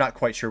 I'm not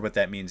quite sure what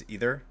that means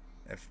either.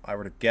 If I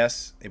were to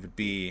guess, it would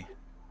be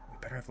we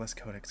better have less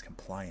codex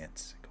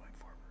compliance going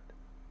forward.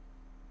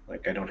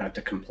 Like I don't have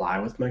to comply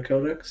with my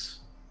codex?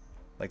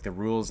 Like the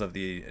rules of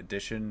the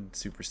edition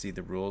supersede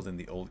the rules in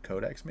the old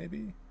codex,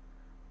 maybe?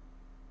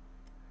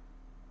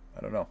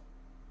 I don't know.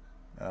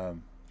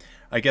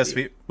 I guess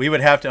we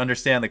would have to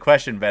understand the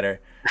question better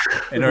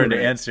in order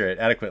to answer it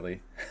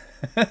adequately.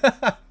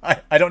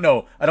 I don't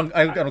know. I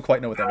don't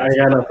quite know what that means.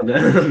 I got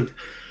nothing.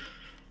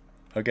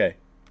 Okay.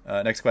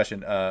 Next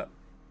question.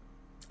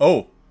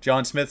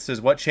 John Smith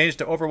says, "What change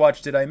to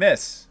Overwatch did I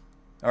miss?"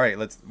 All right,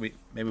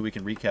 maybe we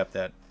can recap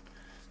that.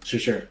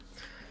 Sure.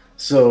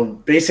 So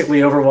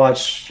basically,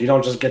 Overwatch, you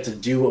don't just get to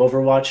do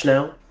Overwatch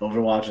now.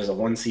 Overwatch is a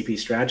 1 CP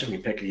strategy. You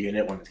pick a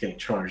unit when it's getting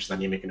charged, then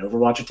you make an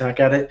Overwatch attack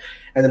at it.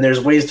 And then there's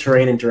ways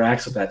terrain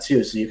interacts with that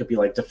too. So you could be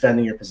like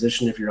defending your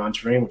position if you're on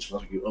terrain, which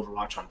will let you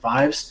Overwatch on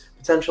 5s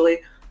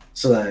potentially.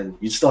 So then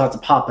you still have to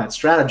pop that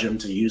stratagem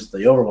to use the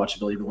Overwatch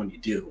ability, but when you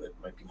do, it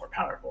might be more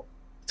powerful.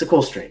 It's a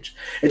cool strange.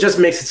 It just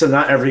makes it so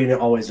not every unit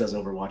always does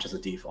Overwatch as a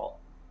default.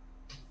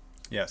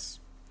 Yes.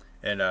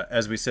 And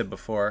as we said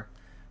before,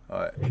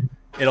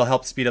 it'll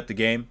help speed up the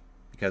game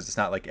because it's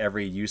not like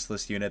every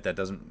useless unit that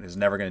is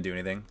never going to do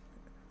anything.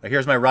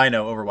 here's my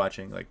Rhino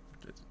overwatching. Like,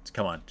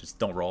 come on, just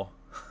don't roll.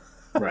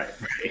 Right,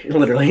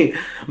 literally.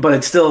 But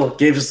it still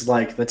gives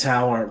like the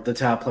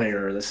Tau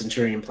player or the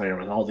Centurion player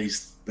with all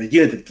these the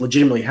unit that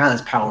legitimately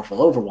has powerful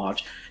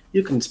Overwatch.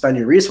 You can spend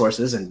your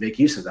resources and make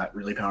use of that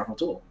really powerful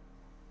tool.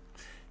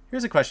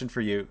 Here's a question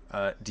for you.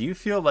 Do you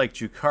feel like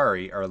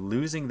Drukhari are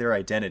losing their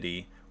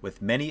identity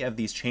with many of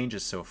these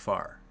changes so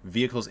far,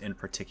 vehicles in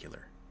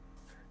particular?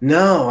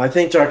 No, I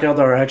think Dark Eldar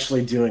are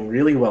actually doing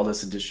really well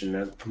this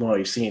edition from what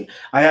I've seen.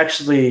 I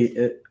actually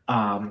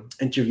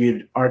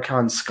interviewed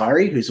Archon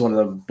Skari, who's one of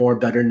the more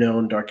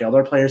better-known Dark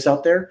Eldar players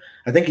out there.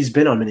 I think he's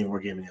been on Mini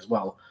Wargaming as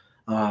well.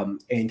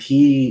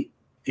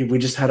 And we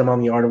just had him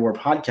on the Art of War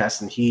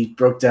podcast, and he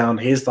broke down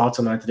his thoughts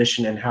on 9th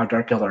edition and how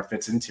Dark Eldar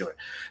fits into it.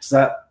 So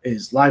that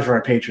is live for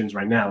our patrons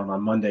right now, and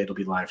on Monday it'll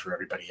be live for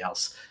everybody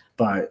else.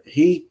 But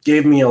he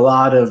gave me a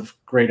lot of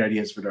great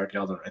ideas for Dark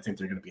Eldar. I think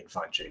they're going to be in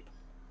fine shape.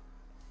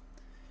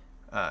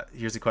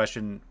 Here's a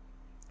question.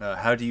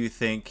 How do you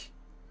think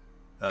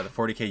the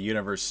 40k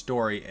universe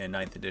story in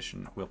 9th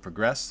edition will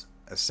progress?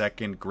 A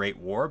second Great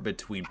War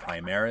between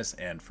Primaris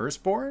and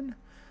Firstborn?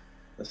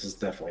 This is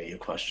definitely a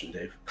question,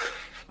 Dave.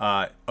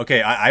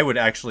 Okay, I would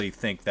actually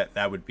think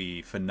that would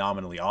be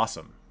phenomenally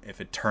awesome if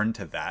it turned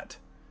to that.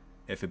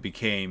 If it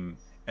became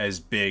as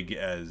big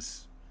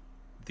as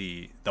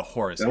the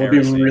Horus That would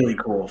heresy. be really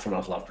cool from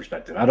a fluff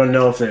perspective. I don't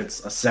know if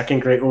it's a second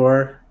Great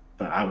War,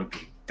 but I would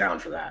be down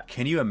for that.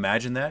 Can you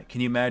imagine that? Can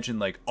you imagine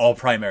like all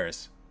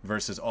Primaris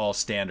versus all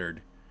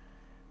Standard,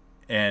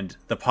 and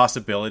the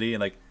possibility,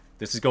 and like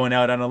this is going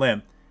out on a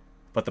limb,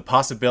 but the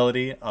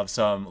possibility of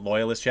some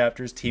Loyalist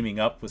chapters teaming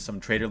up with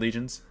some Traitor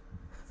Legions?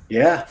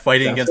 Yeah,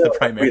 fighting against the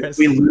Primaris.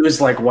 We lose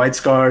like White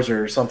Scars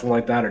or something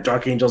like that, or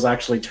Dark Angels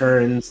actually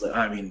turns.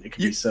 I mean, it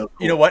could be so cool.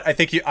 You know what? I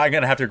think I'm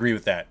going to have to agree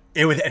with that.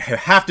 It would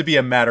have to be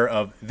a matter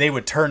of they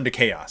would turn to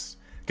chaos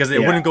because it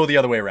wouldn't go the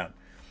other way around.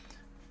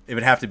 It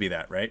would have to be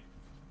that, right?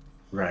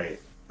 Right.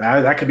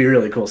 That could be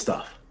really cool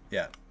stuff.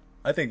 Yeah.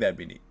 I think that'd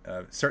be neat.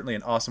 Certainly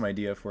an awesome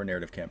idea for a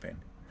narrative campaign.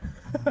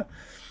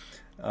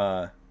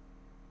 Thunderhawk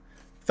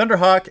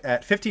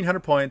at 1,500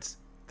 points.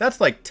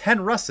 That's like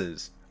 10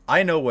 Russes.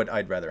 I know what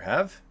I'd rather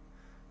have.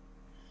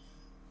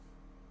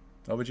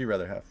 What would you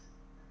rather have?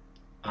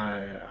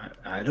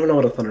 I don't know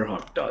what a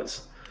Thunderhawk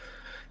does.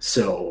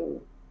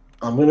 So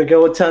I'm going to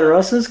go with 10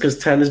 Russes because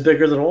 10 is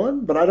bigger than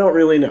 1, but I don't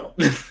really know.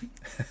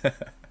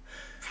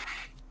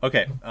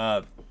 Okay.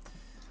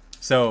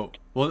 So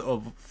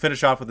we'll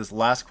finish off with this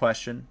last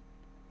question.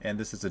 And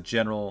this is a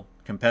general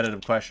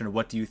competitive question.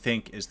 What do you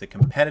think is the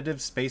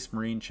competitive Space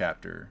Marine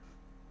chapter?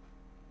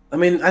 I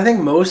mean, I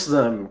think most of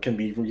them can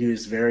be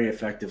used very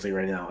effectively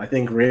right now. I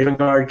think Raven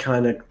Guard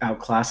kind of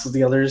outclasses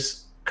the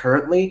others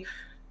currently.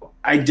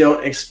 I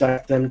don't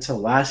expect them to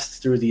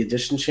last through the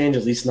edition change,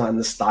 at least not in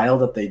the style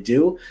that they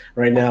do.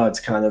 Right now, it's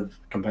kind of,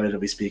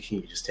 competitively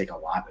speaking, you just take a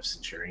lot of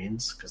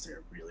Centurions because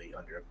they're really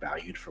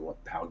undervalued for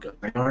how good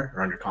they are,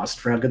 or undercosted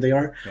for how good they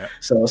are. Yeah.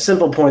 So a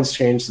simple points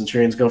change,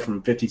 Centurions go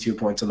from 52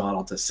 points a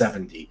model to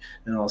 70.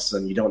 And all of a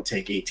sudden, you don't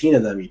take 18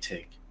 of them, you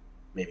take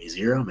maybe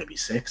 0, maybe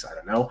 6, I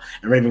don't know.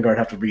 And Raven Guard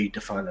have to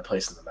redefine their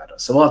place in the meta.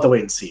 So we'll have to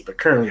wait and see. But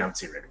currently, I would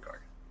say Raven Guard.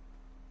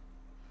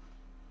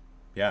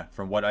 Yeah,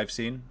 from what I've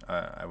seen,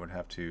 I would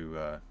have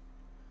to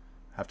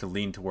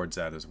lean towards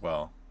that as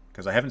well.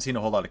 Because I haven't seen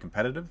a whole lot of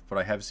competitive, but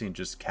I have seen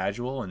just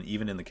casual, and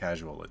even in the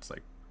casual, it's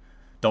like,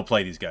 don't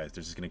play these guys.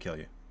 They're just going to kill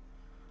you.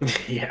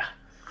 Yeah.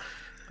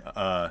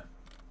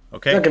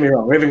 Okay. Don't get me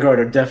wrong. Raven Guard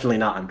are definitely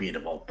not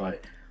unbeatable,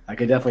 but I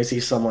could definitely see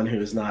someone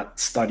who's not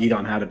studied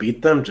on how to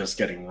beat them just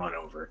getting run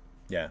over.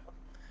 Yeah.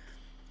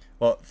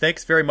 Well,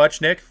 thanks very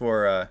much, Nick,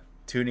 for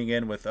tuning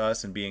in with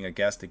us and being a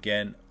guest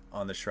again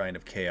on the Shrine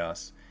of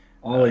Chaos.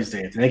 Always,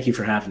 Dave. Thank you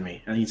for having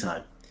me.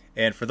 Anytime.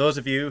 And for those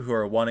of you who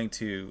are wanting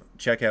to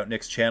check out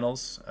Nick's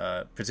channels,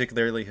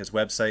 particularly his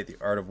website, The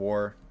Art of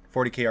War,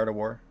 40K Art of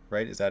War,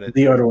 right? Is that it?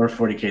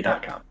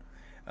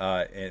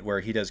 TheArtofWar40k.com. Where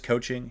he does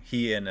coaching.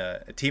 He and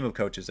a team of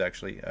coaches,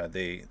 actually,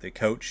 they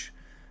coach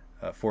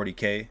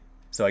 40K.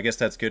 So I guess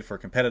that's good for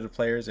competitive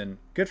players and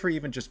good for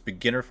even just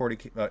beginner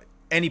 40K.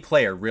 Any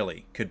player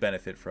really could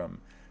benefit from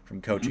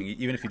coaching,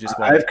 even if you just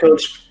want. I've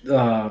coached.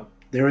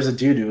 There was a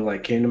dude who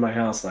came to my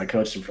house and I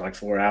coached him for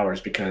 4 hours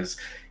because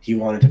he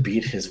wanted to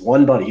beat his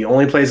one buddy. He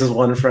only plays his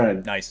one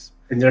friend. Nice.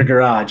 In their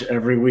garage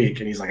every week,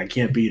 and he's like, I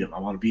can't beat him. I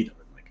want to beat him.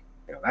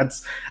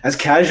 That's as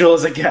casual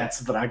as it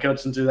gets. But I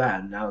coached him through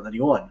that, and now that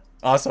he won.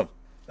 Awesome.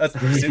 That's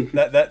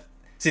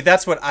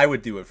that's what I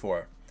would do it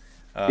for.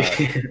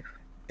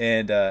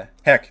 And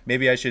heck,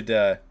 maybe I should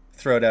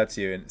throw it out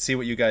to you and see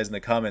what you guys in the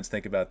comments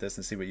think about this,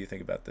 and see what you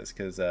think about this.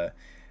 Because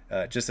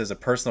just as a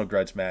personal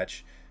grudge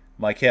match,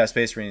 my Chaos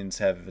Space Marines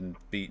haven't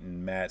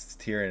beaten Matt's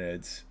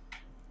Tyranids.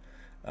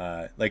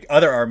 Like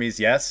other armies,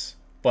 yes,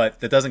 but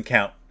that doesn't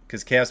count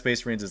because Chaos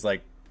Space Marines is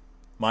like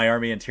my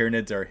army and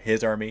Tyranids are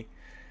his army.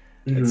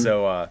 Mm-hmm. And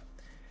so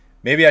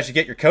maybe I should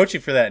get your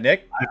coaching for that,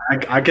 Nick.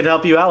 I could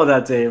help you out with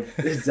that, Dave.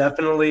 It's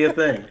definitely a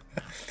thing.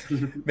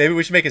 Maybe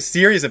we should make a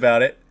series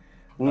about it.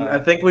 I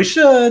think we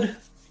should.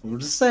 I'm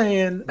just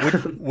saying.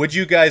 Would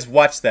you guys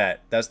watch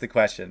that? That's the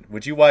question.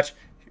 Would you watch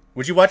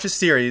Would you watch a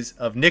series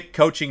of Nick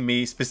coaching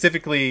me,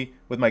 specifically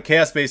with my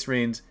Chaos Space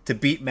Marines, to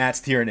beat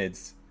Matt's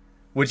Tyranids?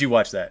 Would you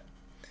watch that?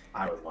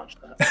 I would watch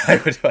that. I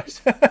would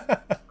watch.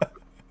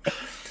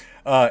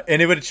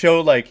 And it would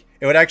show it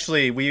would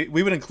actually we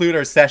would include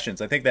our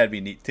sessions. I think that'd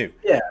be neat too.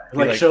 Yeah,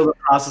 show the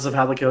process of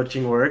how the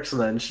coaching works,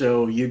 and then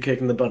show you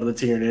kicking the butt of the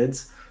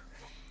Tyranids.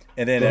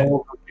 And then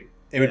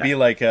it would be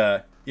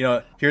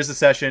here's the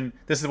session.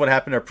 This is what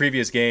happened in our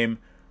previous game.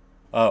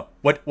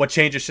 What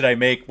changes should I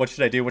make? What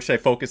should I do? What should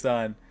I focus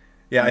on?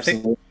 Yeah,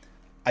 Absolutely.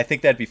 I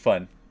think that'd be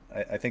fun.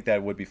 I think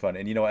that would be fun.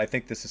 And I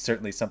think this is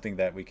certainly something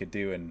that we could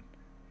do in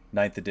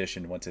 9th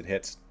edition once it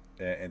hits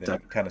and then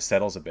it kind of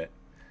settles a bit.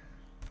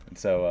 And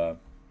so,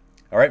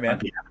 all right, man. I'd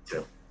be happy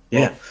to.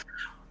 Yeah. Well,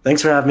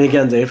 thanks for having me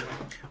again, Dave.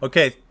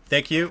 Okay,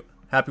 thank you.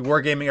 Happy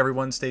wargaming,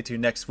 everyone. Stay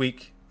tuned next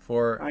week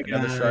for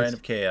another guys. Shrine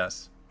of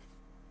Chaos.